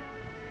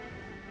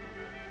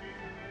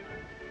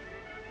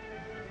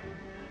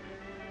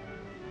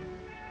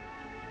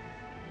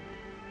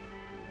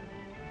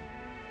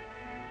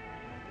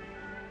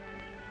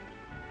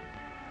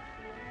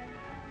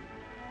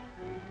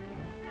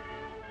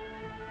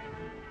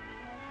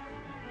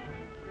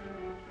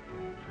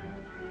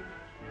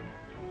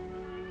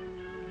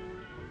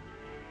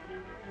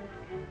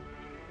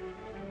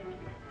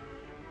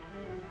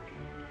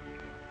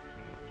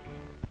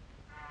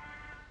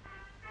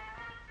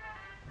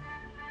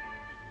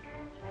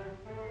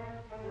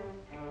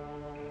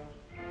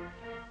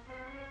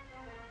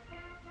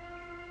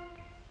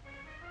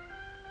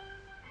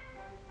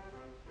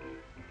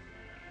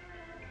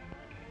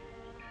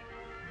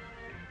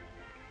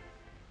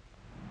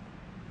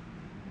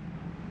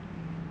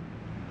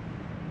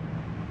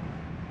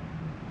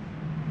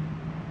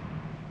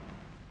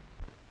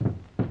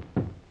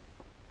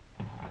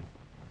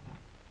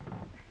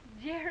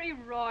 Jerry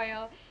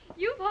Royal,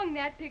 you've hung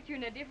that picture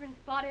in a different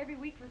spot every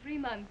week for 3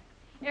 months.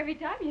 Every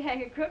time you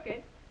hang it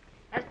crooked.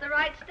 That's the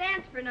right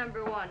stance for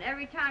number one.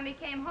 Every time he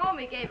came home,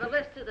 he gave a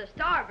list to the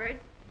starboard.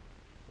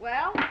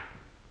 Well,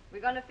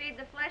 we're going to feed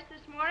the flesh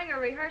this morning or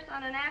rehearse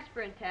on an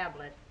aspirin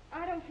tablet?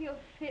 I don't feel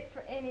fit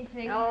for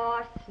anything.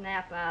 Oh,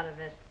 snap out of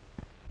it.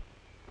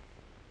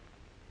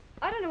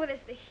 I don't know whether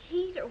it's the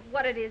heat or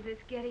what it is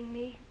that's getting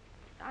me.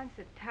 I'm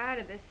so tired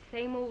of the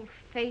same old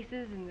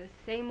faces and the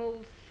same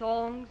old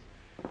songs.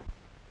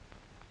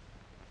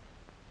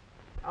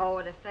 Oh,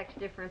 it affects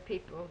different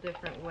people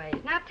different ways.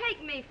 Now,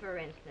 take me, for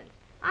instance.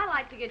 I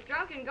like to get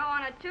drunk and go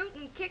on a toot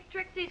and kick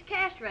Trixie's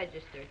cash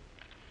register.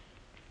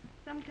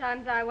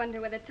 Sometimes I wonder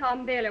whether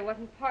Tom Baylor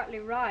wasn't partly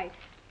right.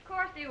 Of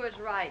course he was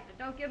right, but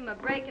don't give him a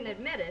break and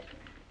admit it.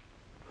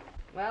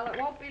 Well, it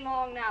won't be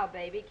long now,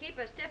 baby. Keep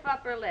a stiff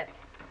upper lip.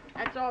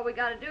 That's all we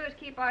got to do is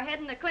keep our head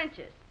in the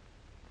clinches.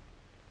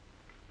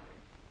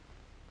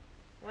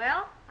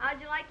 Well, how'd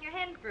you like your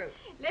hen fruit?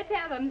 Let's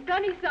have them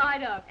sunny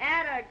side up.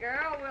 Atta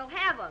girl, we'll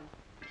have them.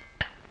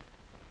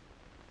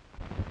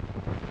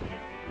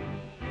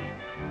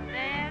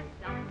 There's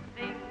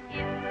something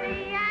in the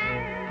air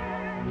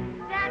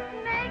that's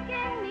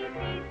making me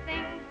see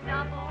things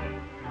double,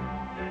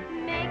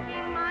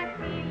 making my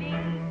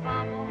feelings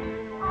bubble.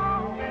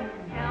 Oh,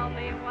 tell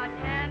me what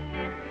can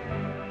it do?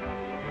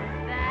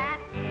 That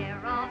air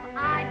of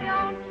I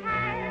don't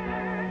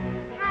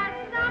care has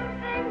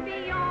something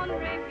beyond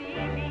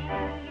revealing.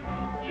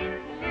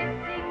 It's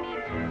lifting me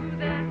to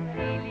the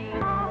ceiling.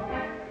 Oh,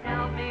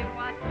 tell me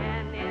what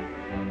can it do?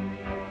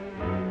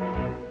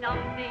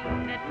 Something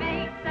that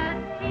makes a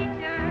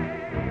teacher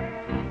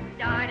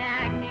start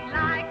acting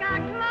like a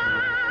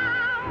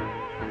clown.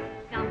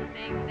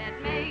 Something that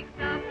makes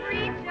a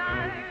preacher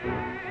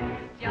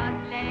just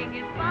lay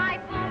his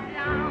Bible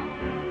down.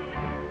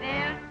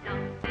 There's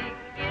something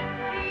in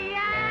the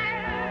air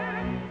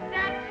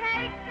that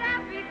takes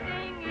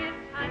everything it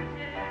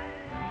touches.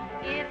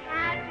 It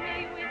has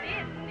me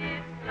within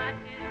its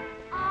clutches.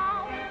 Oh,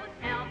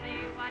 tell me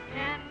what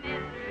can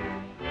it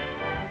do?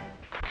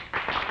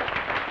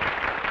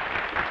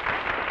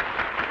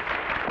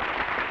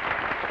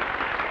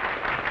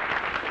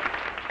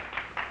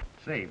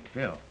 Say,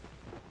 Bill,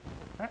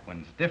 that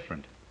one's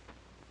different.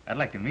 I'd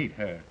like to meet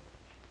her.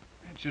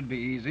 It should be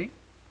easy.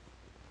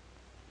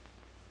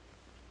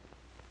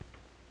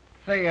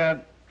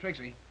 Say,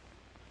 Trixie.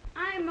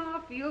 I'm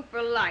off you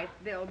for life,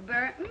 Bill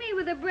Barrett. Me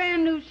with a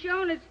brand new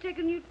show, and it's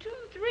taken you 2-3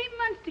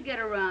 months to get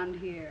around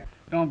here.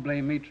 Don't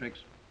blame me, Trix.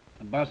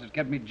 The boss has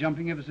kept me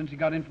jumping ever since he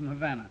got in from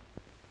Havana.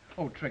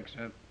 Oh, Trix,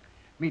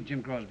 meet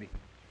Jim Crosby.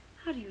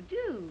 How do you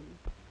do?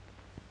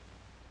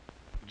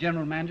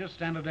 General Manager,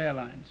 Standard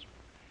Airlines.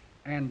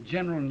 And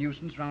general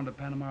nuisance round the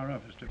Panama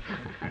office, Trix.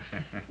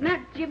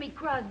 Not Jimmy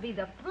Crosby,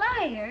 the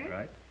flyer.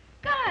 Right.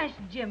 Gosh,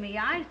 Jimmy,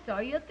 I saw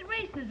you at the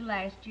races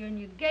last year, and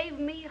you gave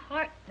me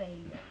heart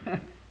failure.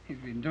 He's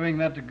been doing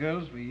that to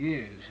girls for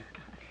years.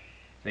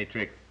 Say,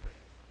 Trix,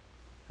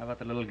 how about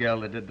the little girl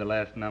that did the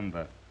last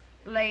number?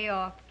 Lay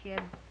off,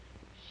 kid.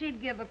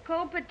 She'd give a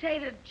cold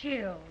potato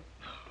chills.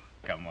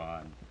 Come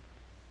on.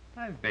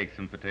 I've baked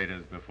some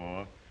potatoes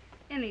before.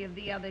 Any of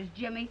the others,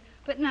 Jimmy,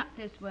 but not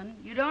this one.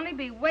 You'd only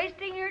be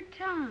wasting your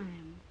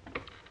time.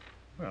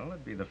 Well,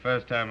 it'd be the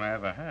first time I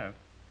ever have.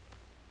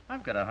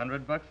 I've got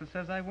 $100 that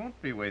says I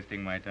won't be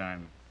wasting my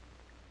time.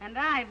 And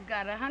I've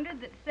got 100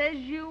 that says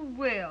you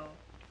will.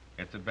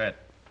 It's a bet.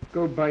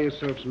 Go buy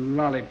yourself some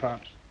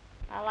lollipops.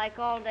 I like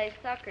all-day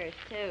suckers,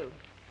 too.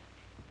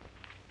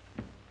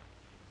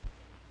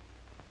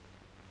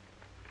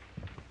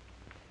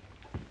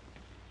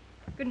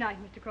 Good night,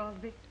 Mr.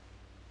 Crosby.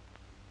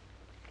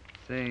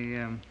 Say,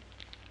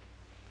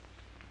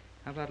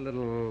 how about a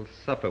little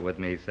supper with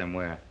me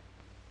somewhere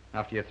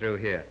after you're through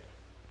here?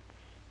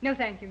 No,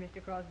 thank you,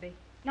 Mr. Crosby.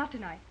 Not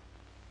tonight.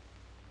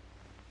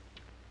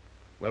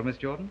 Well, Miss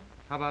Jordan,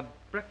 how about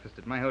breakfast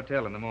at my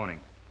hotel in the morning?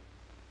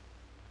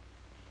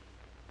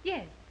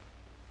 Yes.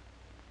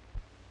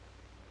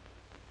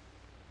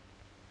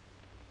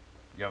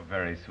 You're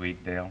very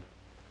sweet, Dale.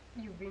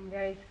 You've been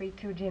very sweet,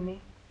 too, Jimmy.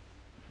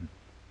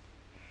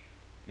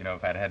 You know,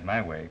 if I'd had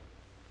my way,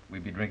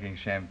 we'd be drinking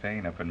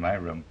champagne up in my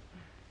room.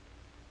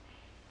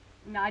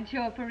 And I'd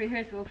show up for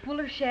rehearsal full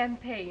of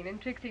champagne, and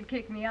Trixie'd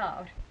kick me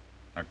out.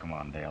 Oh, come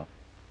on, Dale.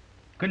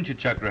 Couldn't you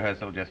chuck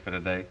rehearsal just for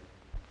today?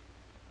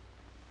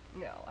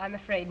 No, I'm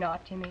afraid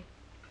not, Jimmy.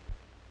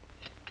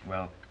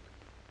 Well,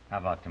 how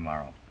about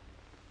tomorrow?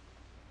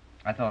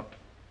 I thought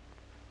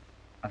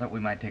we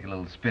might take a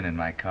little spin in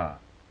my car.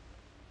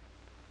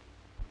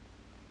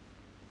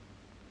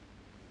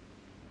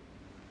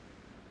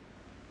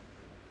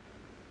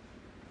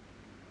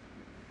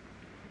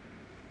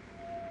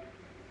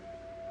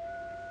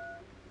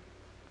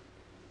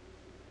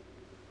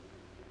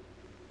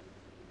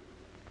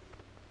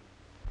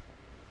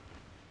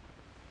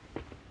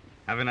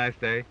 Have a nice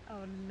day.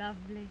 Oh,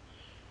 lovely.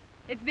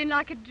 It's been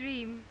like a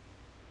dream.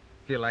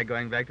 Feel like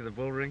going back to the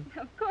bull ring?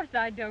 Of course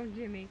I don't,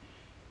 Jimmy.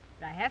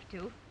 But I have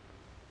to.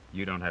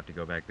 You don't have to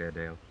go back there,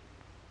 Dale.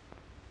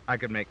 I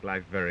could make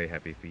life very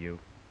happy for you.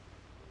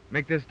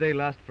 Make this day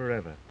last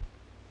forever.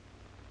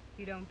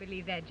 You don't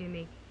believe that,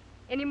 Jimmy,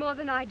 any more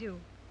than I do.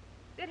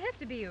 There'd have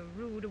to be a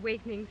rude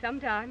awakening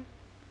sometime.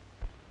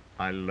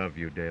 I love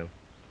you, Dale.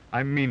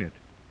 I mean it.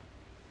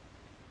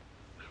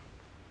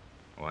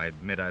 Oh, I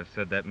admit I've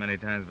said that many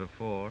times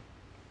before.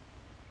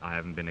 I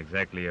haven't been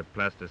exactly a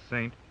plaster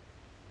saint.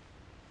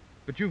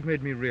 But you've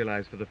made me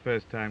realize for the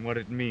first time what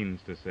it means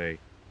to say,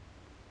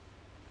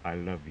 I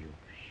love you.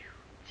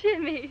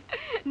 Jimmy,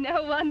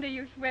 no wonder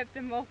you swept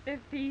them off their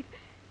feet.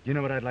 You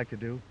know what I'd like to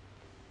do?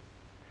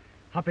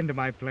 Hop into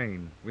my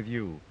plane with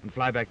you and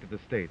fly back to the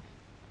States.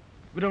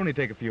 It would only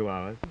take a few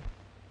hours.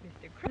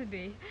 Mr.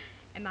 Crosby,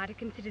 am I to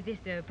consider this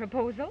a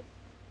proposal?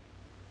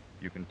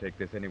 You can take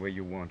this any way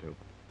you want to.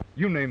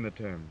 You name the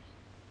terms.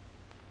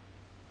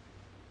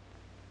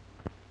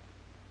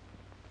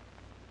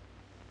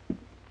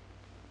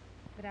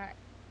 But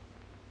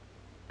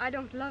I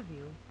don't love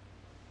you.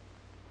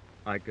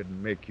 I could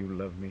make you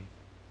love me.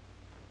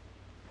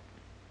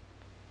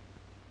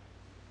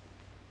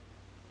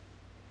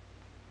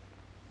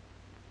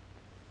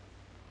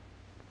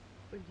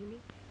 Well, Jimmy,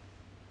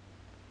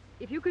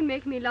 if you can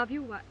make me love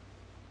you,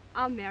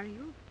 I'll marry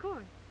you, of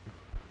course.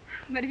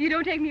 But if you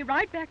don't take me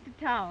right back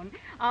to town,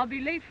 I'll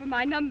be late for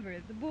my number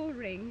at the bull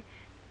ring.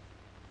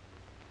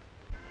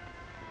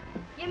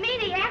 You mean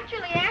he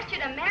actually asked you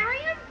to marry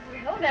him?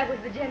 Well, that was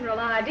the general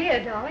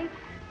idea, darling.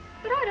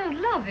 But I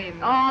don't love him.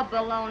 Oh,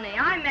 baloney.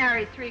 I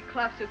married 3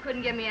 cluffs who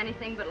couldn't give me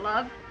anything but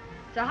love.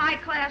 It's a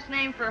high-class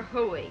name for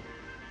hooey.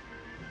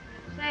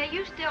 Say,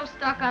 you still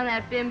stuck on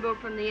that bimbo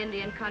from the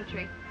Indian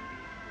country?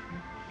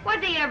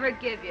 What'd he ever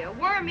give you? A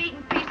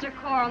worm-eating piece of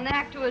coral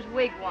knack to his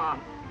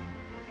wigwam.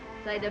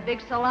 Say, the big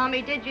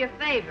salami did you a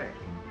favor.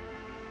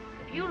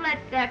 If you let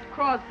that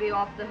Crosby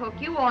off the hook,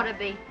 you ought to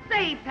be...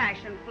 Say,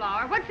 Passion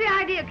Flower, what's the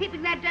idea of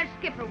keeping that Dutch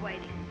skipper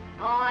waiting?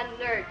 Oh,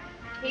 Nert.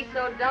 He's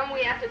so dumb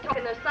we have to talk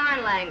in the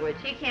sign language.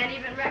 He can't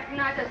even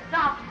recognize a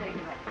stop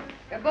signal.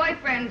 Your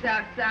boyfriend's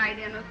outside,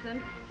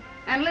 Innocent.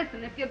 And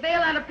listen, if you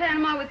bail out of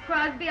Panama with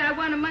Crosby, I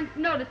want a month's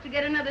notice to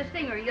get another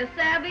singer. You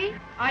savvy?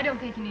 I don't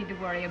think you need to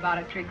worry about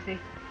it, Trixie.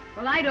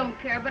 Well, I don't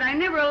care, but I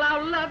never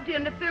allow love to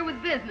interfere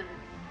with business.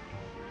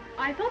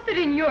 I thought that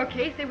in your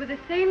case they were the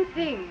same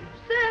thing.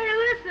 Say,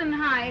 listen,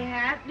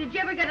 Hi-Hat, did you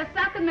ever get a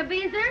sock in the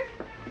beezer?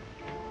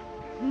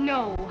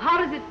 No.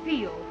 How does it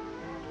feel?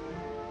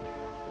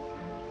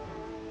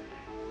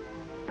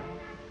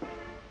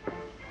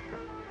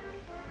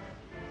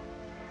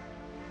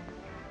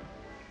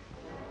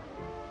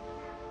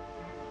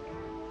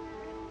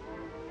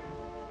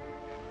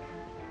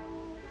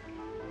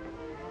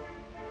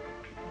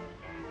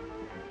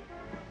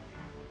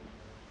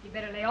 You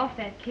better lay off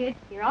that kid.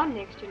 You're on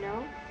next, you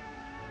know.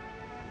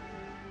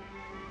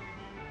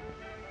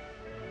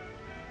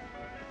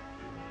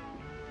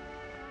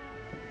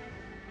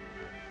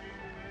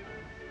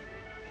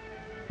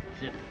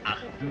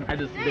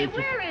 Say,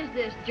 where is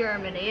this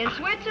Germany? In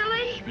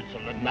Switzerland?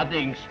 Switzerland,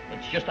 nothing.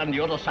 It's just on the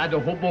other side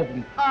of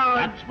Hoboken. Oh,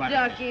 That's what...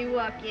 ducky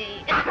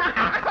wucky.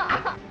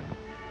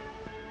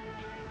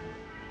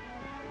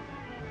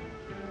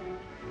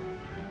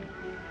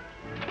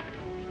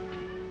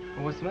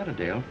 Well, what's the matter,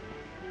 Dale?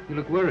 You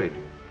look worried.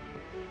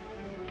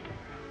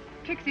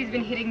 Trixie's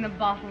been hitting the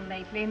bottle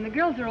lately, and the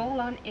girls are all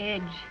on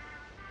edge.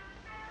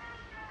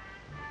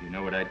 You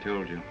know what I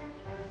told you.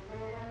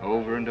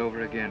 Over and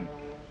over again.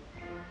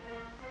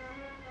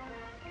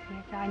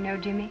 Yes, I know,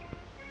 Jimmy.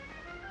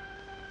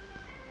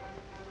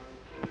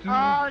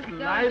 Oh,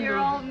 so's your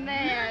old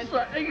man.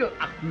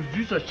 Ach, du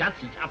süßer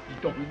Schatz, ich hab dich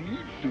doch lieb,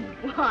 du.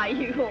 Why,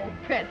 you old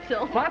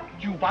pretzel. Was?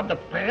 You want a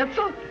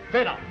pretzel?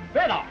 Vera,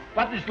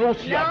 was ist los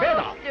hier? No,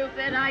 Vera.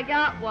 stupid, I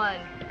got one.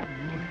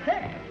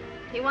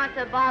 He wants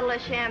a bottle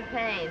of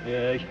champagne.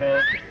 Ich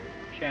have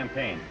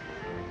champagne.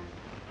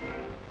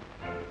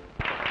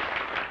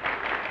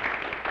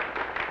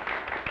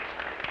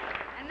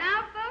 And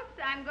now,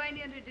 folks, I'm going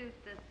to introduce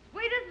the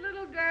sweetest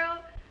little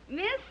girl,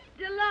 Miss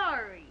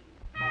Dolores.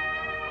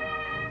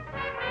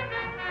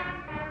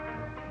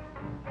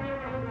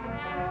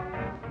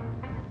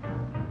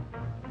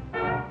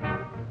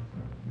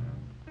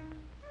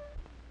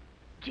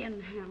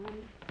 Jim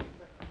Hammond.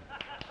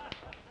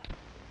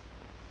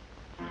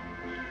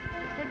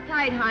 Sit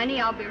tight, honey.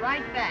 I'll be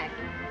right back.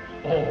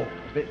 Oh,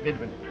 wait a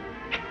minute.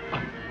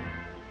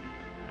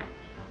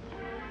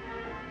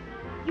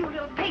 You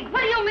little pig,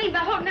 what do you mean by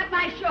holding up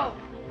my show?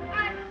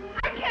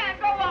 I can't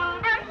go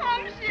on. I'm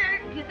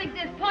homesick. You think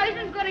this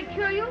poison's going to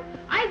cure you?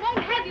 I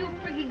won't have you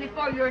frigging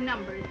before your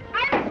numbers.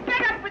 I'm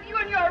fed up with you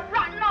and your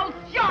rotten old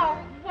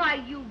show. Why,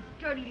 you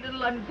dirty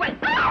little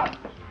ungrateful. Oh!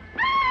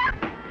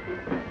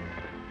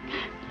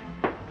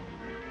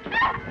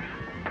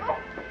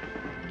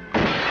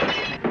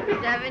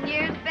 7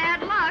 years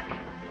bad luck.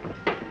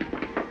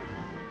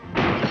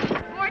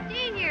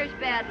 14 years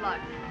bad luck.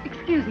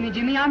 Excuse me,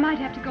 Jimmy, I might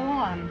have to go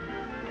on.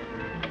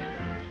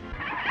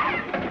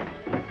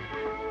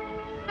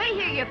 Hey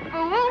here, you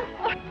fool.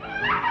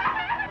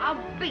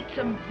 I'll beat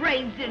some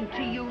brains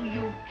into you,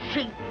 you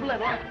cheap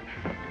little.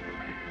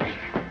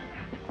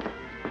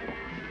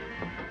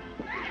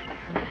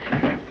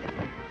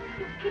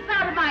 Keep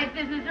out of my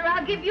business or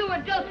I'll give you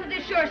a dose of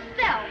this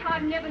yourself.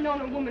 I've never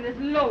known a woman as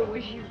low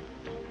as you.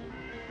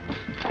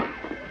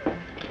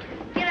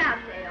 Get out,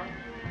 Dale.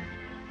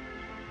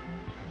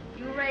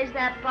 You raise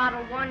that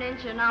bottle 1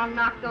 inch and I'll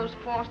knock those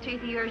false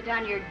teeth of yours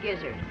down your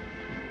gizzard.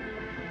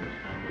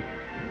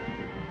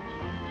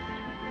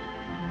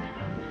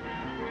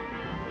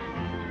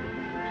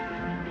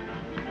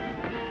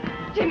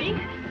 Jimmy,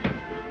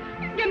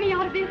 get me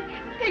out of this.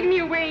 Take me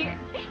away.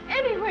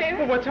 Anywhere.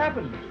 Well, what's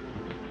happened?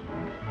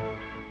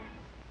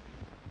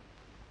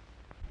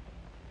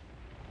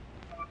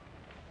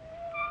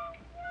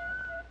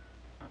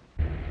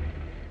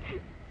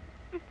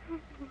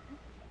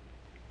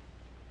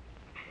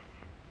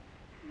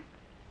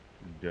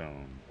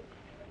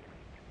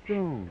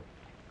 Don't.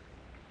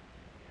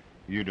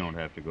 You don't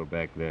have to go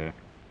back there.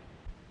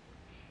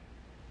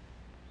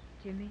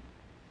 Jimmy,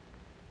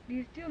 do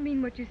you still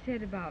mean what you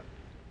said about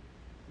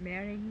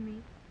marrying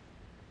me?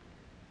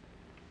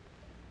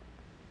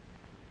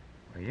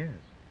 Why, yes.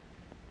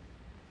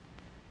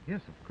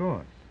 Yes, of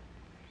course.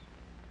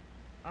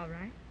 All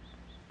right.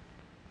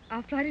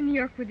 I'll fly to New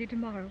York with you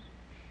tomorrow.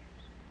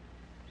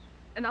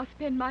 And I'll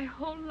spend my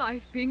whole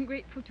life being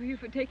grateful to you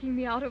for taking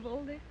me out of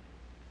all this.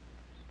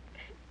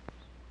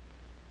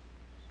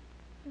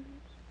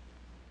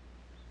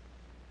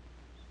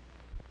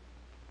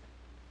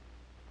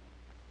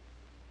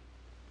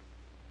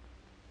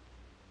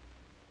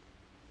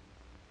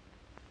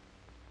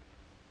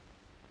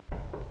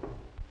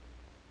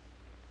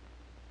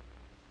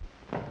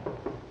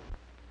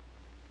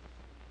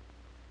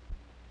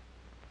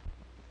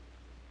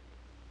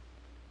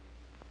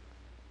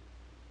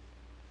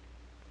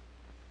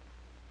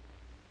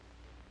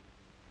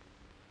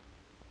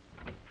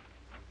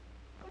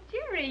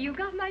 Jerry, you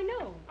got my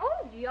note.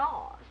 Oh,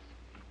 yes.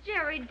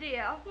 Jerry,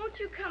 dear, won't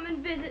you come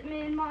and visit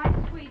me in my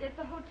suite at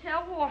the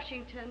Hotel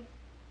Washington?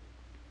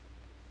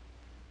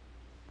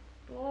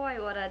 Boy,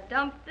 what a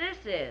dump this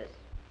is.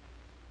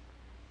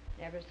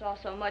 Never saw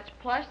so much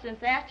plush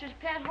since Astor's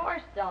pet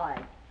horse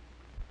died.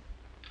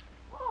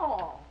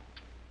 Oh.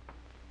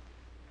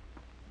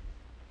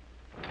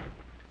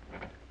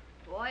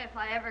 Boy, if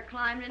I ever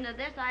climbed into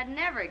this, I'd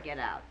never get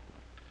out.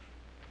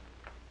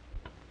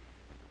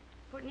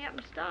 Putting you up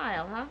in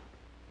style, huh?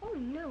 Oh,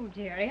 no,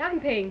 Jerry, I'm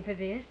paying for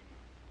this.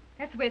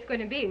 That's the way it's going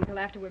to be until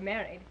after we're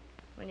married.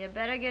 Well, you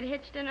better get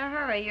hitched in a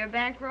hurry. Your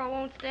bankroll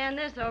won't stand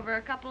this over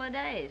a couple of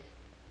days.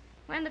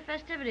 When the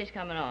festivities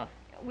coming off?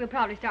 We'll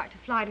probably start to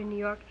fly to New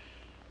York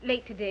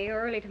late today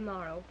or early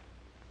tomorrow.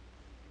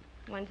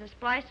 When's the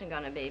splicing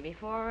going to be,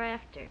 before or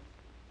after?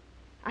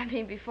 I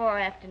mean, before or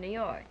after New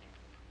York.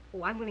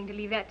 Oh, I'm willing to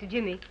leave that to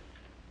Jimmy.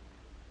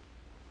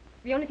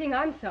 The only thing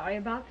I'm sorry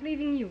about is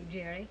leaving you,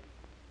 Jerry.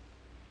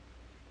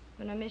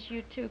 But I miss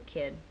you too,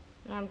 kid.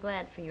 And I'm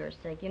glad for your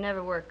sake. You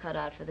never were cut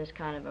out for this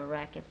kind of a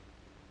racket.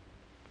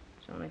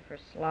 It's only for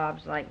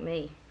slobs like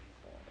me.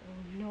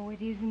 Oh, no, it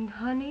isn't,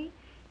 honey.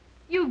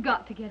 You've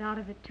got to get out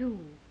of it, too.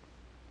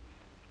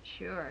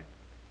 Sure.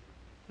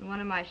 When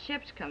one of my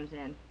ships comes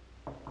in.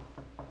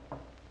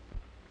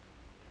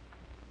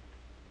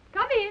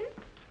 Come in.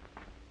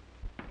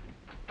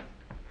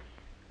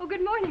 Oh,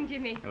 good morning,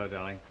 Jimmy. Hello,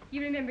 darling.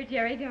 You remember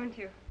Jerry, don't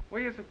you?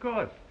 Well, yes, of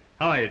course.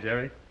 How are you,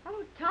 Jerry?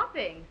 Oh,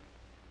 topping.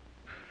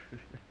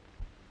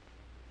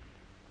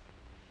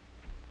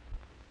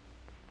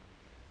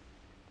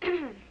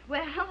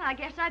 Well, I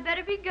guess I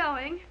better be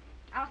going.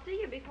 I'll see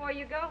you before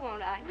you go,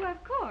 won't I? Well,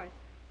 of course.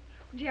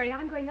 Jerry,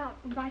 I'm going out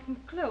and buy some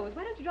clothes.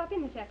 Why don't you drop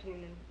in this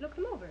afternoon and look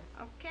them over?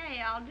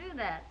 Okay, I'll do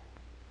that.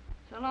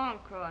 So long,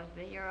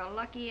 Crosby. You're a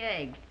lucky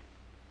egg.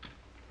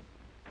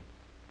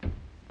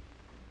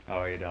 How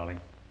are you, darling?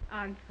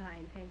 I'm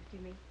fine, thanks,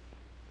 Jimmy.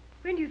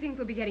 When do you think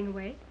we'll be getting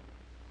away?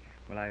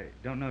 Well, I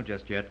don't know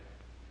just yet.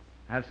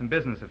 I have some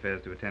business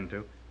affairs to attend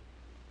to.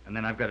 And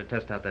then I've got to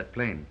test out that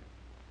plane.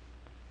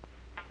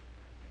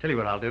 Tell you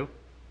what I'll do.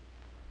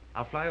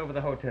 I'll fly over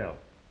the hotel.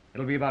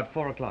 It'll be about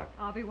 4 o'clock.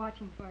 I'll be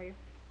watching for you.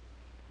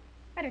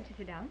 Why don't you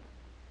sit down?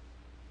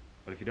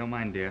 Well, if you don't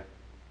mind, dear,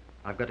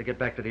 I've got to get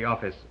back to the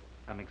office.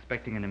 I'm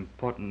expecting an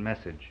important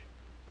message.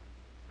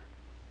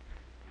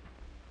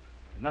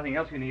 There's nothing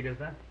else you need, is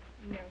there?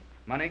 No.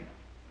 Money?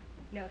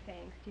 No,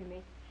 thanks,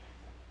 Jimmy.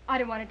 I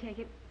don't want to take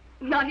it.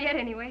 Not yet,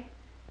 anyway.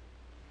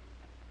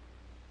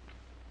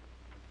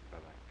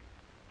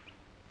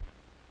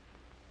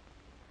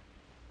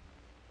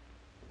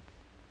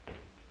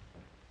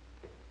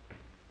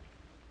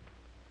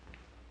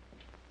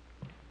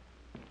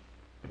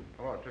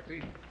 Hello,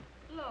 Trixie.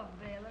 Look,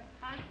 Baylor,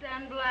 I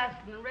stand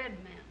blasting the red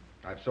man.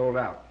 I've sold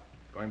out.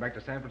 Going back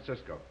to San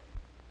Francisco.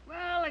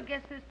 Well, I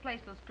guess this place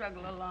will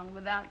struggle along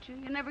without you.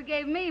 You never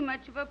gave me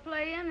much of a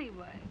play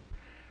anyway.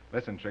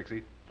 Listen,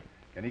 Trixie,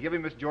 can you give me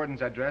Miss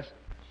Jordan's address?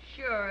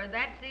 Sure,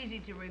 that's easy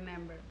to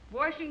remember.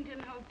 Washington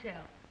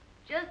Hotel.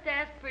 Just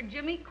ask for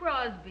Jimmy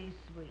Crosby's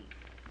suite.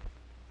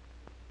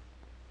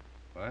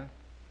 What?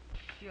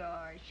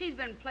 Sure, she's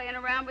been playing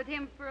around with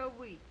him for a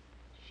week.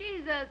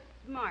 She's a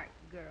smart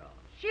girl.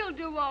 She'll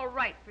do all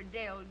right for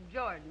Dale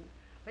Jordan.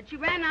 But she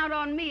ran out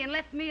on me and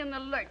left me in the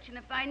lurch. And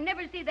if I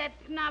never see that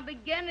snob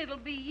again, it'll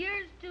be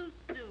years too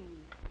soon.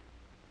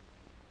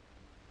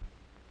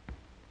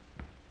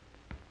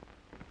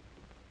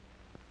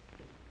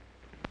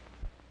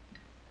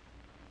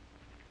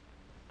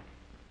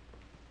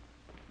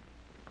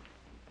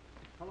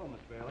 Hello,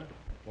 Miss Baylor.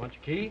 Want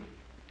your key?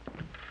 Do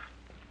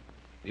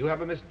you have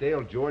a Miss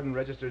Dale Jordan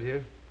registered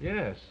here?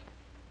 Yes.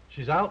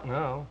 She's out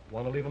now.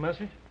 Want to leave a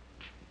message?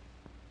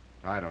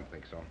 I don't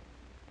think so.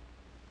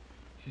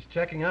 She's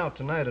checking out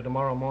tonight or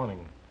tomorrow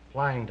morning.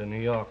 Flying to New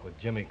York with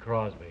Jimmy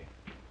Crosby.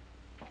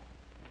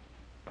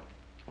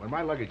 When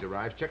my luggage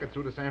arrives, check it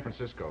through to San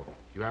Francisco.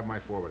 You have my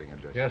forwarding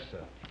address. Yes,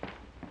 sir.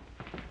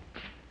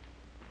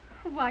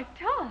 Why,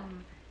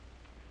 Tom.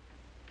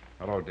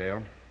 Hello,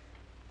 Dale.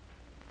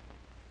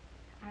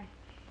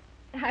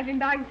 I've been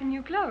buying some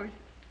new clothes.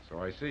 So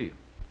I see.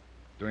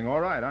 Doing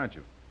all right, aren't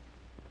you?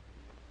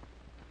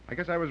 I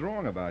guess I was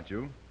wrong about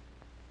you.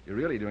 You're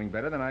really doing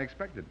better than I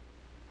expected.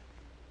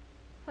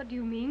 What do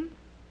you mean?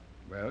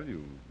 Well,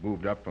 you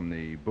moved up from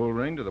the Bull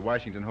Ring to the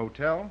Washington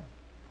Hotel.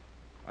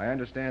 I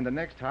understand the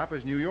next hop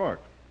is New York.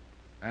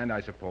 And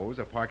I suppose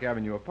a Park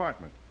Avenue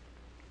apartment.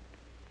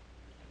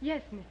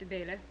 Yes, Mr.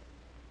 Baylor.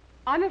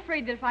 I'm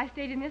afraid that if I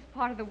stayed in this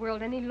part of the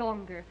world any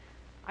longer,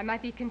 I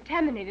might be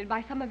contaminated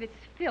by some of its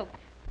filth.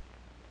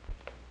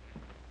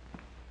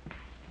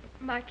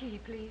 My key,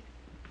 please.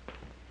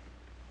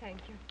 Thank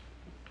you.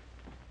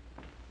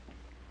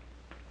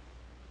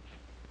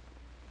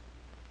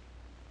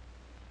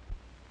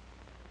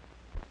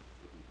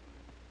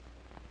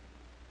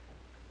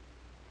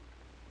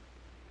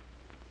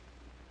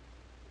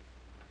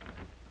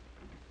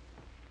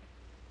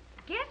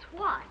 Guess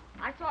what?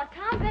 I saw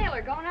Tom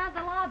Baylor going out of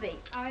the lobby.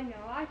 I know.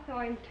 I saw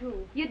him,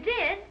 too. You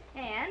did?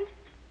 And?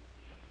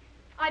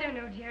 I don't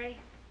know, Jerry.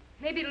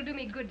 Maybe it'll do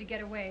me good to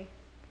get away.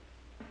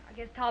 I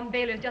guess Tom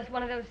Baylor's just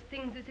one of those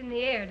things that's in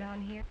the air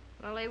down here.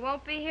 Well, he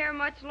won't be here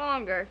much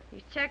longer.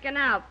 He's checking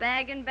out,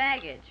 bagging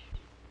baggage.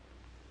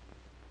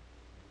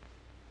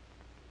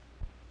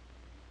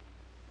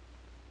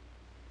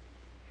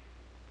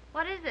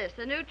 What is this,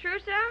 a new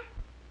trousseau?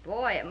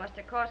 Boy, it must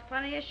have cost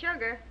plenty of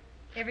sugar.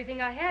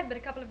 Everything I had but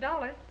a couple of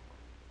dollars.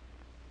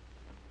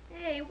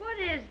 Hey, what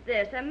is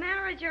this, a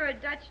marriage or a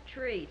Dutch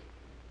treat?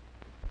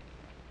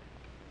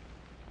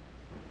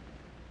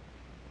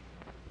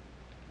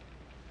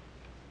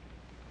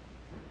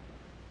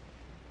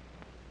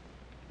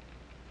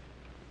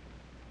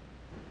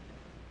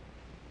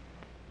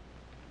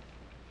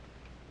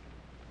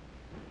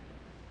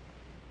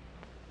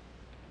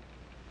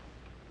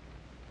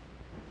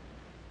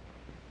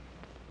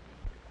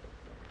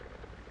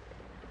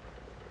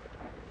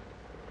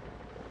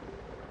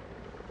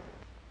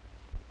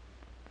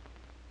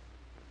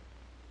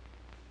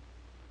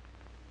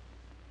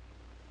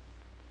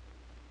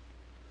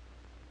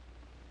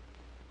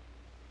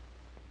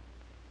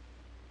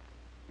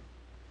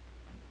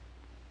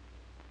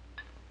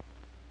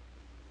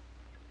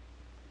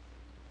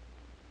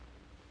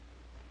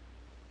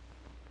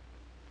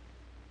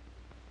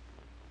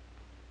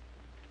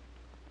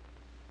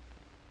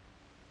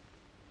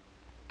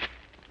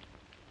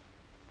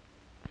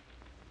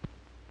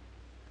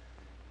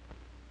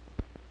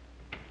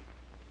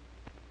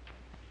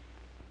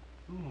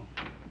 Oh,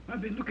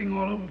 I've been looking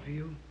all over for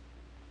you.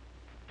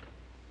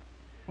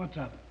 What's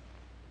up?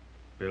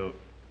 Bill,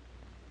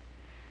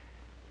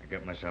 I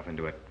got myself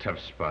into a tough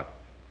spot.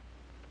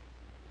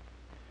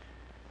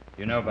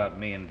 You know about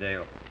me and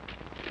Dale.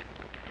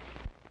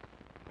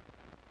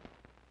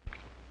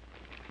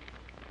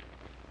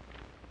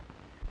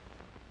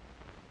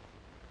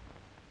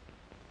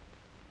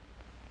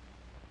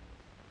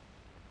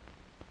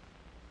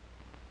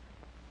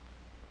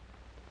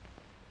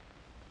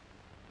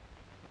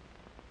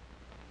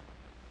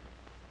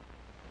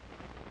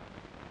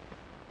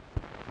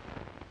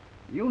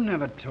 You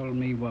never told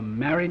me you were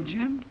married,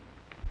 Jim.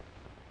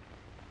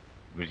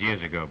 It was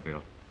years ago,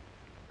 Bill.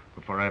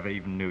 Before I ever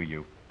even knew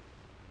you.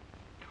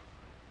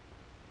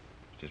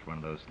 It's just one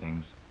of those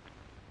things.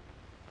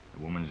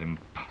 The woman's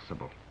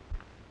impossible.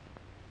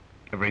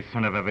 Every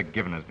son I've ever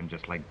given has been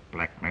just like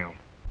blackmail.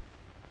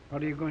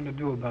 What are you going to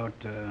do about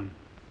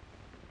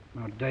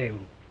Dale?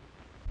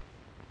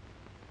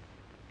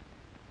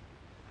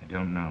 I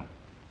don't know.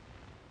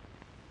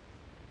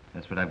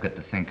 That's what I've got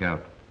to think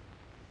out.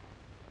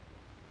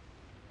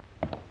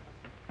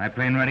 My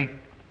plane ready?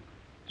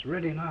 It's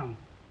ready now.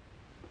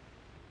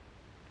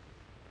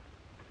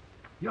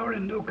 You're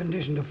in no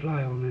condition to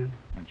fly, old man.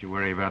 Don't you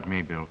worry about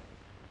me, Bill.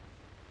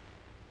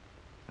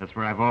 That's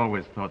where I've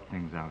always thought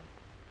things out.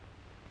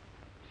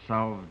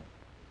 Solved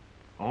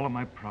all of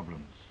my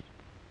problems.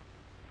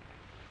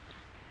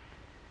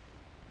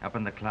 Up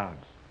in the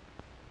clouds.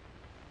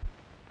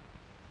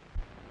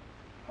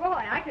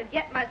 Boy, I could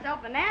get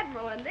myself an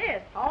admiral in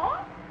this,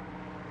 huh?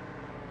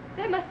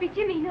 That must be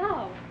Jimmy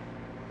now.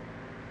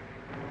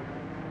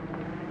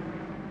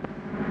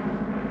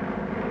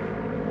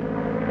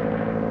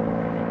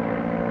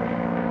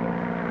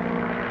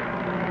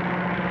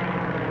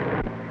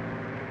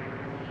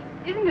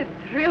 Isn't it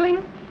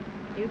thrilling?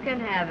 You can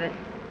have it.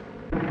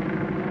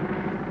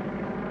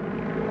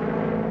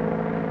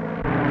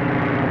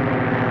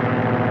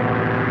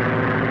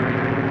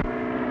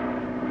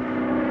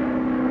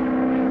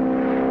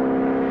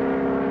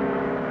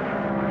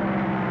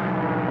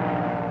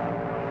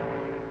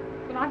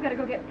 Well, I've got to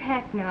go get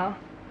packed now.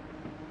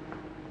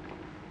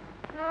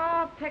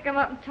 Oh, pick 'em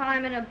up and tie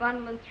 'em in a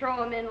bundle and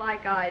throw 'em in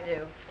like I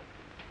do.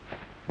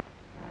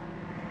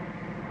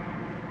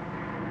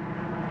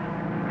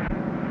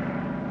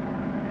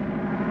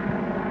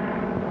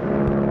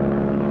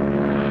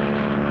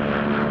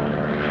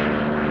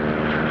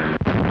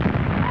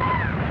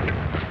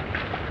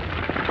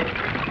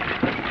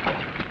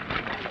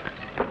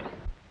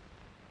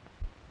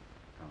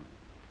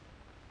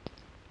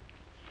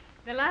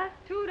 The last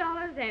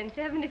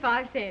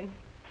 $2.75.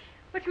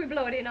 What should we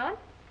blow it in on?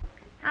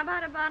 How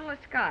about a bottle of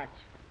scotch?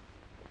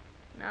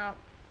 No.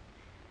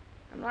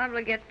 I'm liable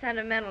to get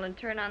sentimental and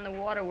turn on the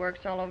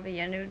waterworks all over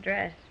your new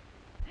dress.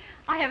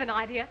 I have an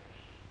idea.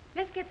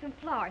 Let's get some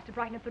flowers to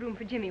brighten up the room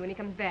for Jimmy when he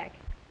comes back.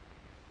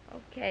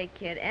 Okay,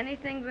 kid.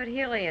 Anything but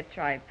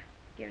heliotrope.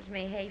 Gives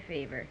me hay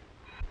fever.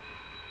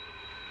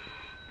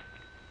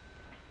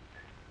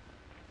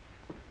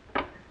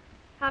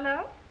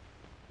 Hello?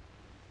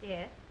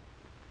 Yes?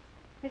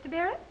 Mr.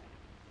 Barrett?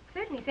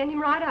 Certainly, send him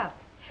right up.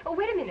 Oh,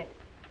 wait a minute.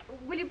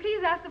 Will you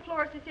please ask the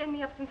florist to send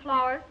me up some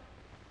flowers?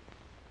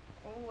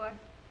 Oh,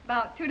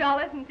 about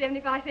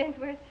 $2.75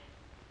 worth.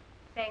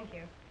 Thank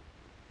you.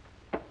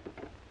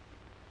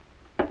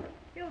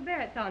 Bill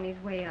Barrett's on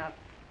his way up.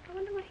 I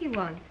wonder what he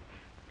wants.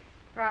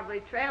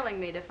 Probably trailing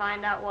me to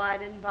find out why I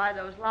didn't buy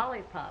those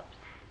lollipops.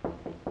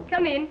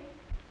 Come in.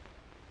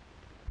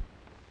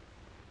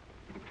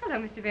 Hello,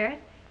 Mr.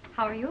 Barrett.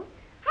 How are you?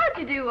 How'd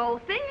you do,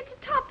 old thing? It's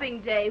a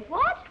topping day.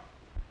 What?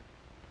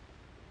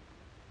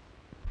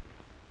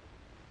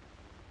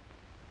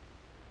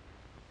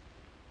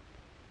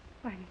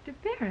 Why, Mr.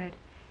 Barrett,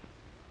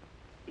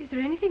 is there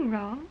anything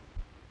wrong?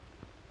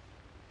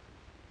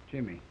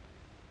 Jimmy.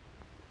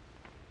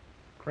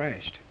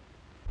 Crashed.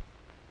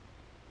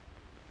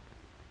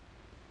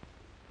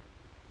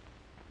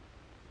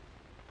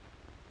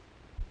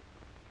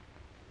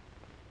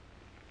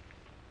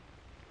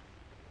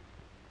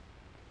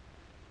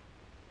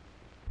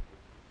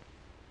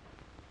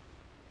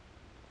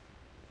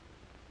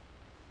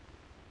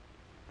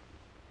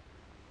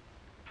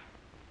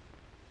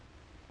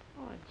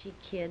 Oh, gee,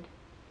 kid.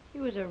 He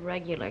was a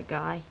regular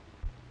guy.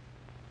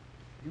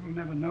 You'll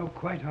never know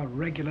quite how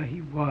regular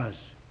he was.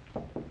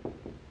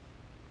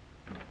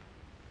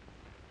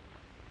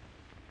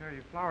 Here are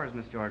your flowers,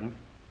 Miss Jordan.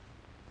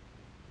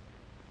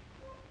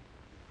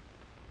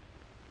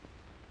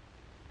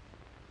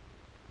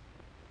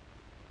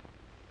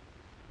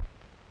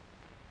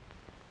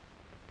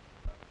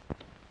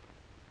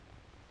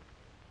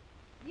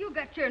 You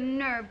got your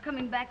nerve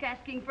coming back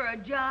asking for a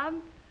job?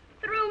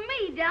 Threw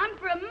me down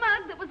for a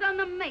mug that was on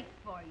the make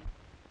for you.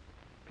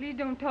 Please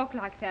don't talk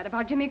like that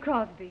about Jimmy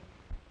Crosby.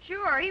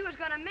 Sure, he was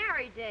going to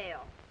marry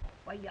Dale.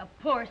 Why, you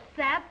poor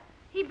sap.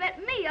 He bet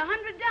me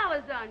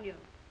 $100 on you.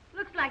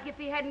 Looks like if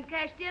he hadn't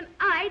cashed in,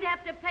 I'd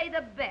have to pay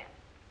the bet.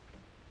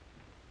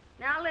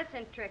 Now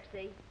listen,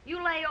 Trixie.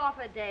 You lay off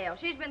of Dale.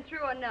 She's been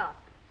through enough.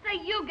 Say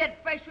you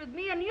get fresh with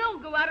me and you'll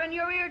go out on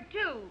your ear,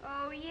 too.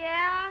 Oh,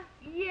 yeah?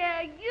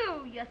 Yeah,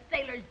 you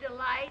sailor's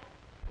delight.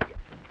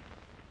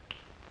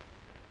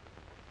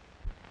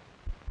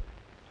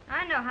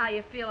 I know how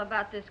you feel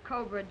about this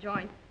Cobra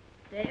joint,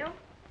 Dale.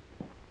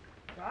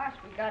 Gosh,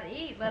 we gotta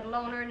eat, let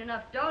alone earn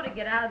enough dough to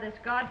get out of this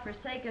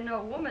godforsaken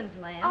no woman's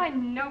land. I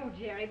know,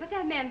 Jerry, but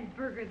that man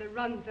Berger that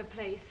runs the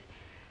place,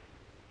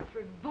 it's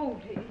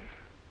revolting.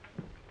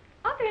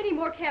 Aren't there any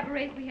more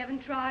cabarets we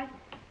haven't tried?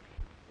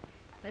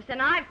 Listen,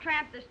 I've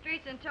tramped the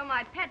streets until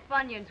my pet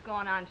bunion's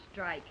gone on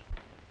strike.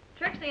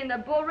 Trixie and the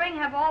Bull Ring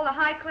have all the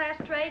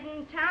high-class trade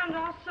in town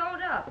all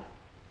sewed up.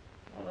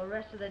 Well, the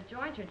rest of the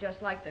joints are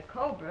just like the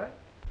Cobra.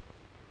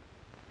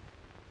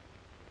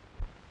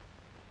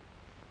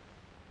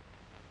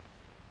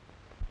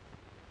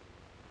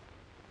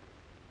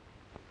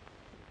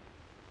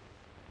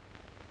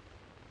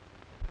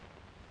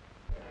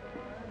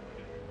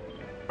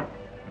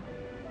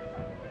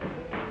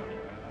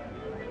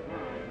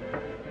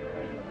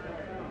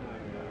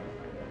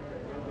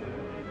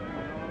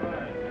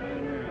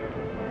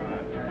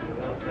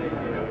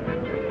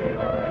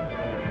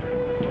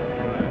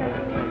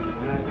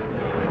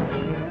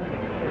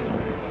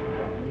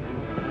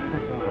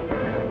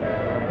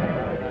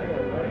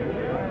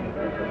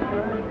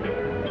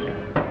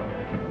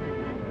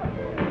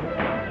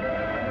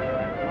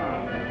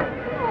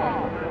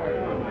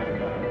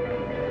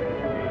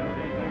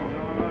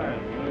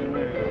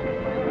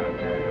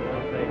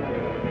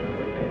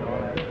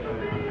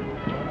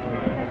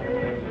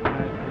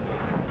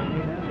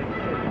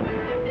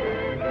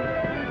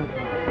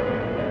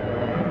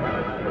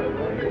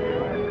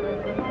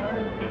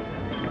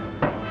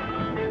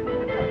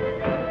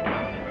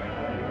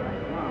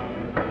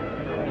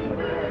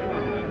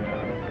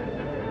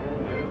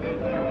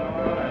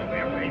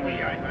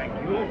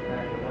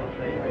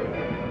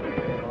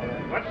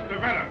 What's the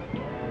matter?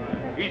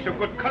 He's a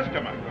good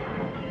customer.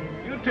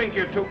 You think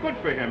you're too good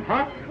for him,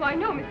 huh? Why,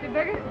 no, Mr.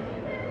 Berger.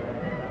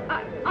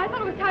 I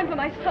thought it was time for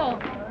my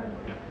song.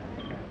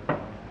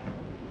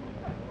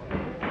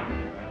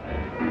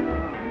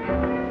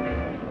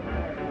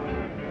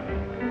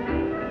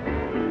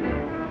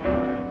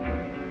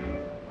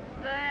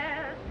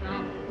 There's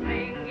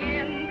something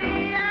in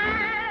the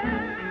air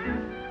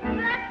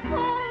that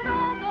pulled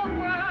all the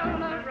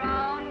world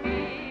around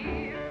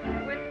me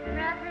with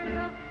feathers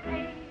of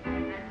faith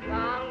that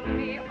found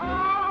me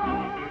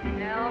all.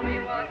 Tell me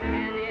what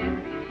can it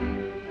be?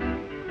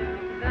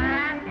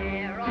 That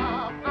air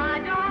of I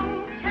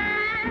don't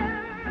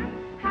care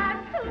has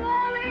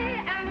slowly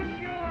and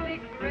surely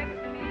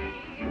gripped me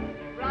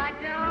right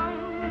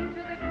down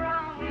to the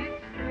ground. It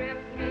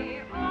stripped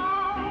me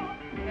all.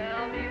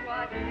 Tell me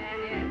what can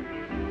it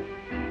be?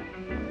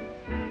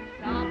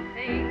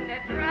 Something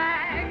that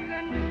drags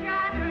and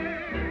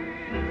shatters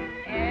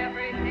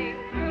everything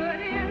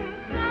good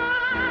inside,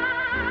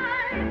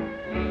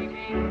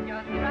 leaving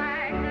just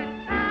rags and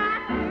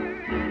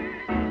tatters,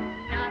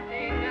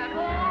 nothing at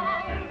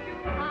all to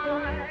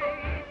hide.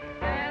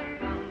 There's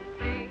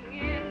something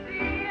in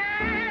the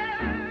air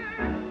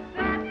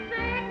that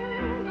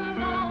sings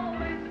along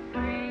its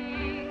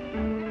strings.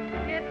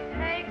 It's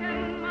taken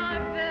my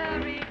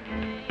very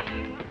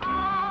being.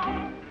 Oh,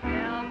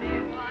 tell me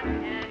what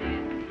can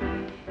it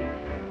be?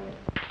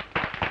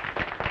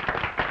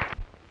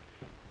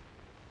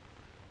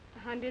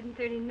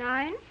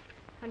 139,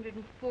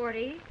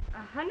 140,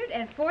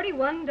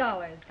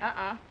 $141.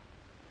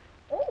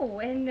 Oh,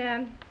 and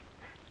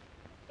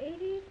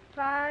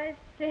 85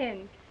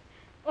 cents.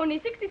 Only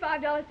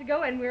 $65 to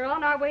go, and we're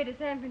on our way to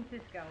San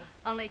Francisco.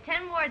 Only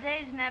 10 more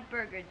days in that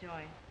burger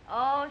joint.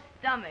 Oh,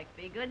 stomach,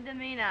 be good to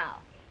me now.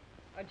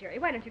 Oh, Jerry,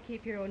 why don't you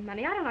keep your own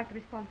money? I don't like the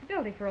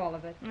responsibility for all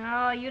of it.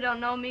 Oh, you don't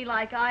know me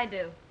like I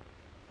do.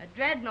 A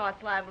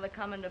dreadnought's liable to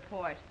come into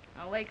port.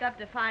 I'll wake up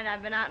to find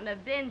I've been out in a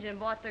binge and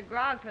bought the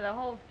grog for the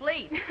whole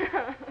fleet.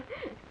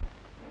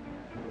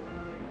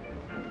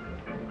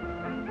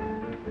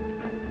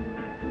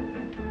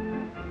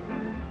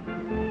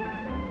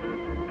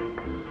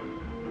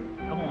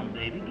 Come on,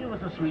 baby, give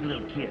us a sweet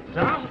little kiss,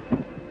 huh?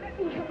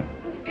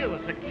 Give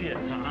us a kiss,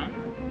 huh?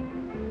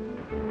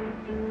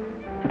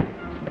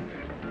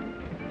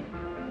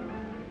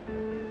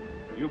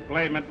 You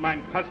play with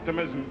my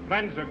customers and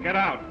friends or get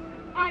out.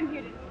 I'm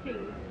here to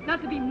sing,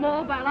 not to be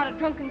mauled by a lot of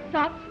drunken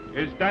sots.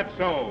 Is that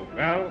so?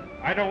 Well,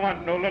 I don't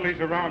want no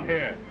lilies around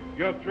here.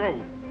 You're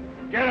through.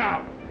 Get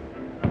out!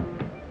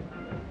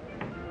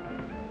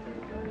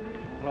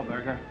 Hello,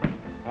 Berger.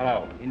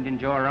 Hello. Indian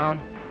Joe around?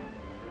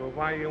 Well,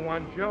 why you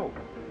want Joe?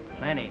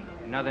 Plenty.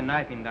 Another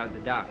knifing down the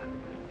dock.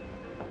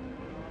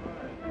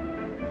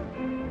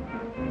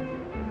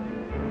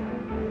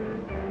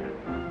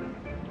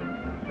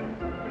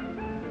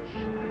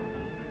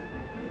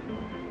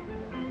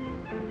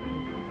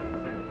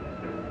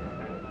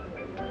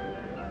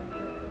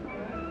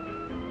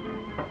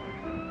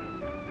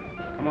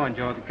 Come on,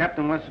 Joe. The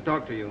captain wants to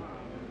talk to you.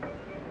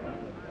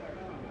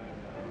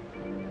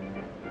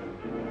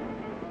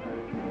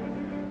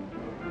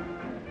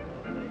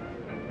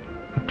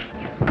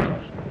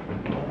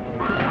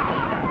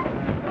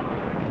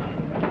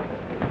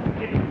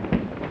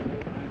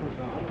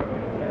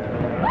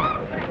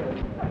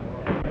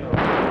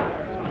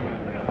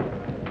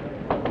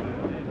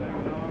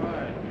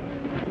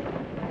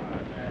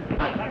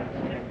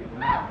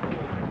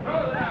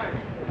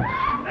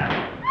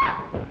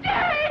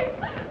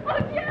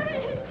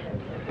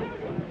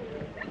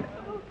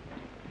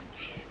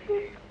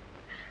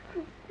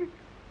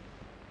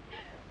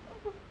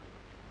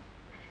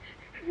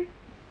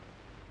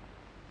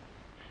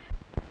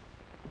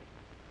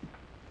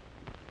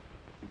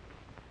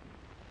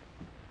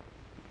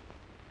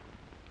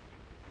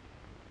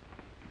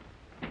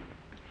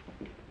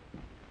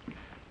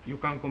 You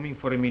can come in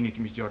for a minute,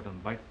 Miss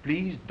Jordan, but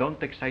please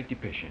don't excite the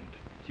patient.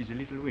 She's a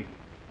little weak.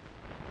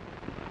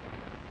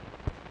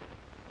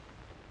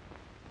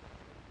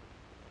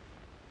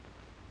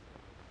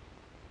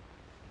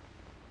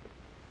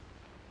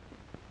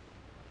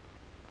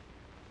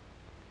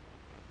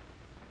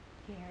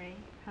 Gary,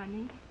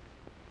 honey.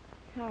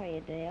 How are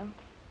you, Dale?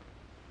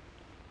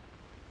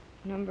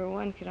 Number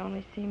one could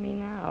only see me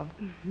now.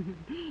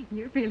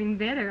 You're feeling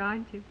better,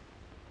 aren't you?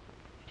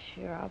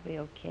 Sure, I'll be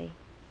okay.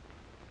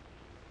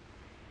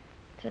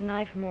 It's a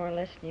knife more or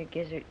less in your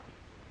gizzard.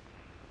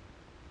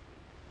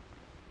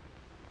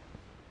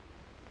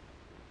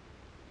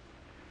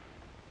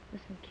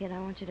 Listen, kid, I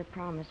want you to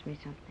promise me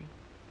something.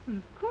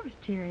 Of course,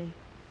 Jerry.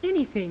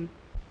 Anything.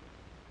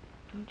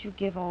 Don't you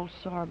give old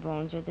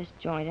Sawbones or this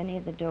joint any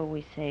of the dough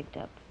we saved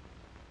up.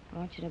 I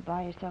want you to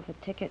buy yourself a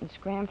ticket and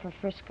scram for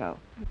Frisco.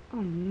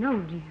 Oh,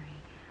 no, Jerry.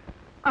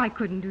 I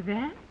couldn't do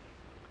that.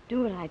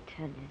 Do what I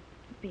tell you.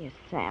 Don't be a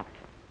sap.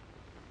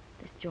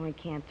 This joint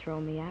can't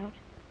throw me out.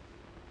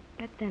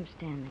 Let them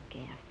stand the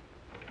gaff.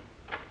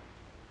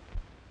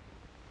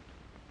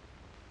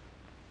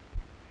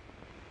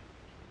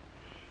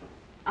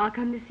 I'll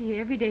come to see you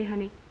every day,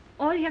 honey.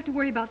 All you have to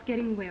worry about is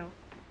getting well.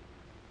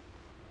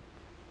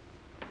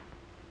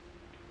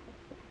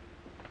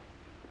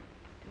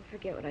 Don't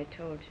forget what I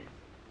told you.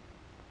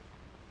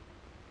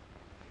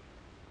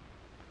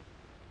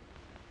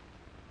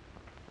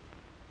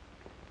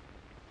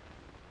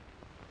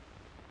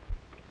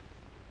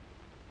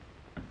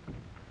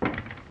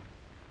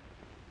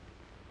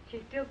 She's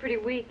still pretty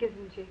weak,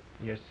 isn't she?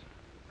 Yes.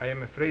 I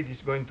am afraid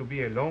it's going to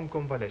be a long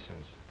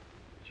convalescence.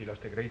 She lost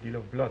a great deal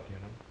of blood, you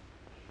know.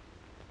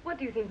 What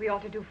do you think we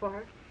ought to do for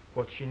her?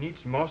 What she needs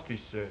most is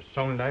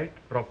sunlight,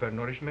 proper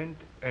nourishment,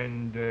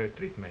 and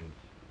treatments.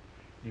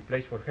 The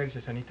place for her is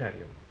a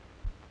sanitarium.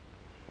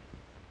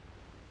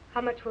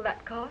 How much will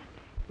that cost?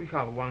 We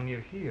have one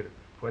near here,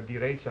 where the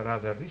rates are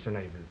rather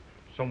reasonable,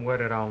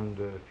 somewhere around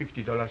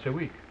 $50 a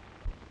week.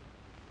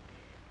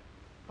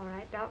 All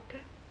right, Doctor.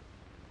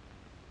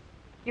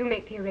 You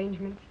make the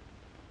arrangements.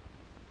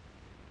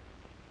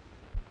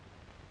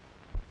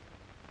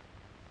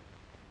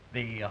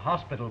 The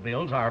hospital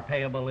bills are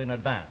payable in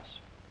advance.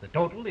 The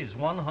total is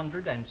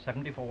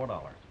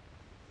 $174.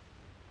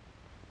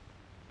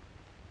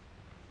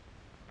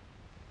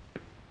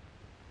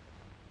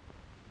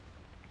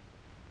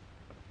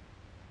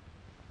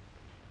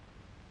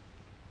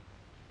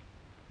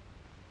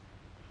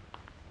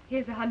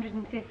 Here's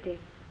 150.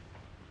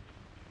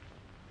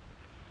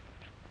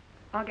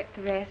 I'll get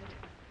the rest.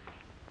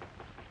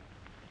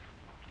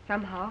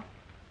 Somehow.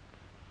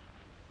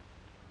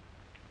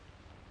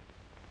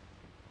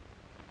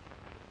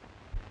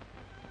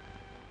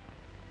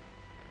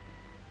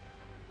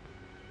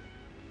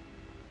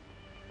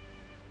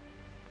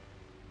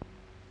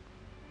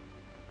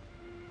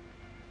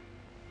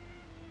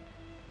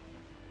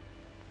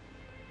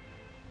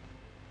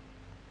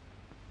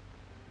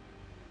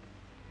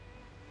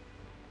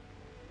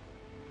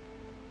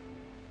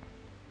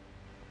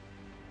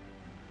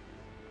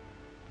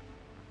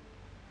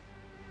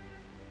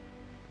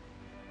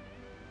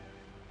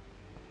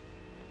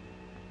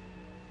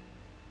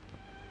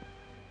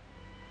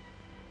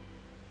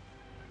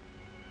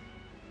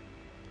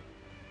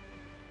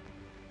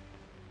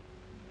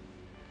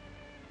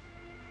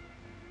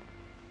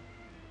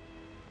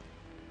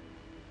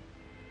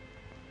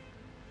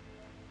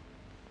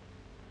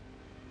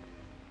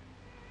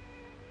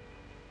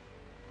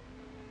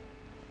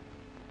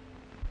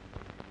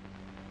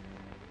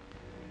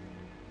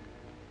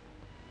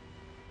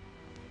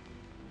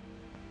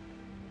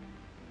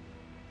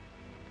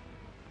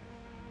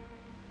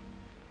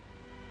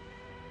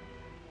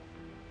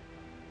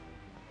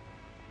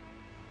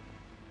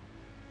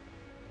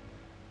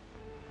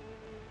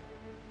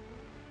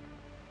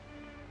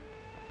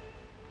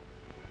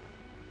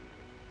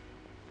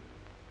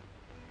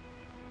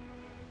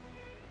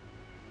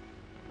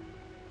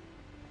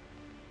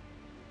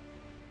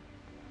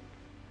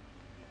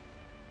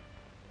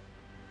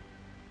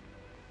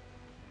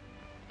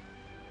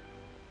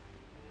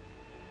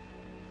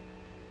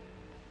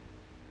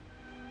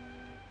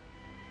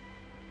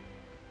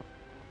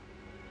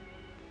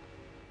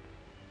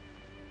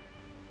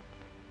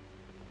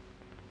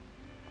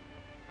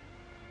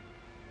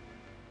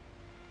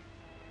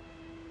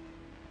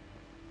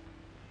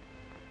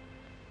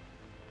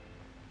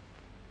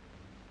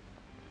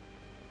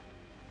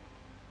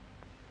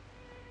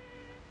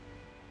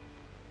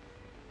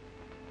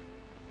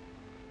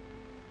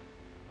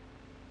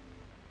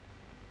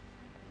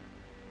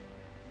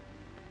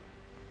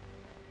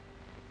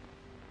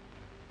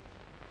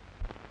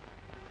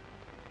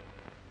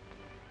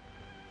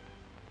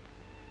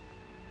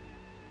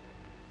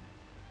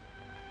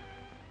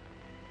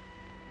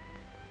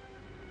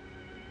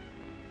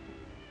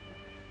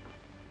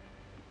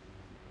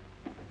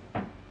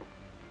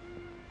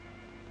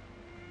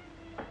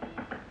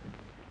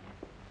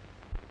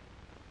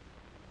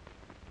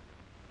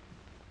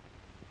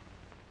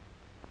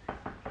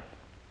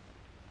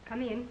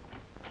 Come in.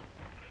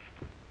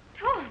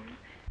 Tom!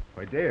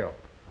 Why, Dale,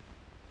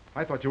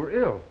 I thought you were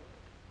ill.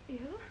 Ill?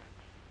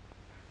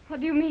 What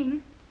do you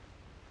mean?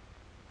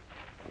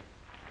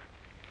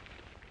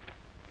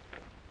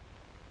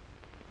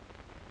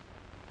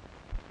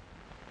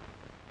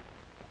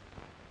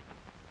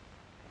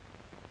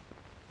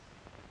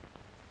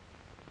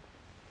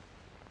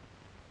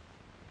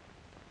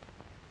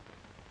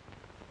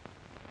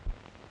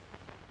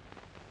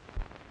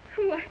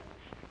 Well,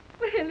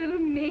 little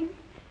Ming,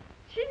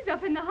 she's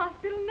up in the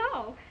hospital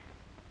now.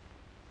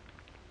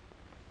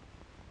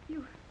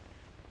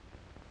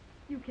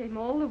 You came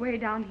all the way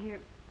down here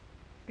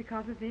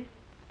because of this?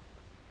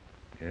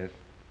 Yes?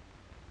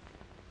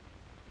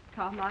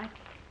 Tom,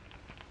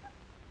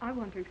 I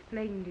want to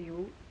explain to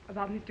you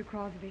about Mr.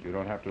 Crosby. You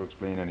don't have to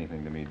explain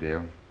anything to me,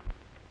 Dale.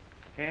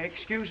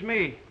 Excuse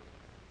me.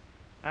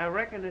 I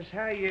reckon it's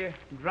how you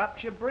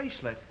dropped your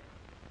bracelet.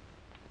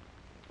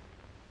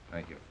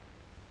 Thank you.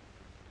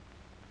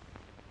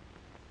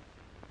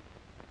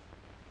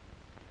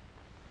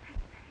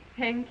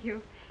 Thank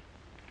you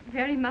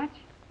very much.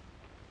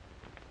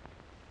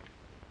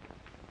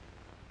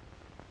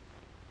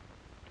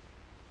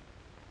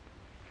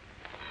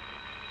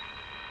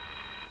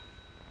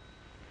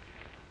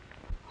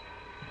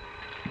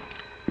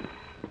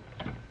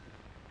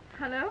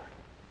 Hello?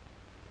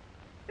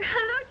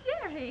 Hello,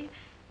 Jerry.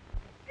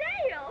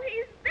 Dale,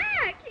 he's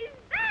back! He's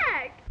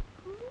back!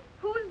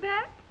 Who's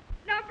back?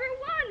 Number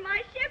 1,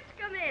 my ship's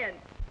come in.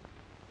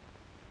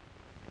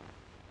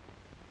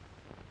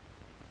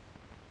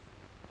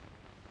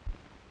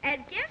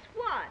 And guess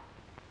what?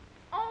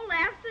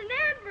 Olaf's an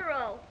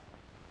admiral.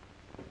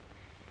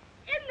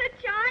 In the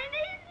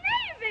Chinese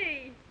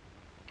Navy.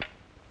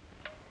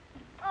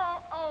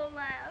 Oh,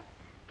 Olaf,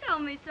 tell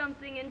me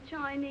something in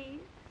Chinese.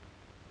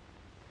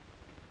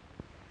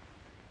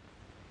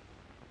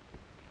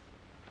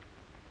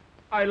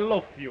 I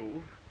love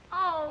you.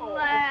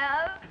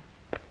 Olaf.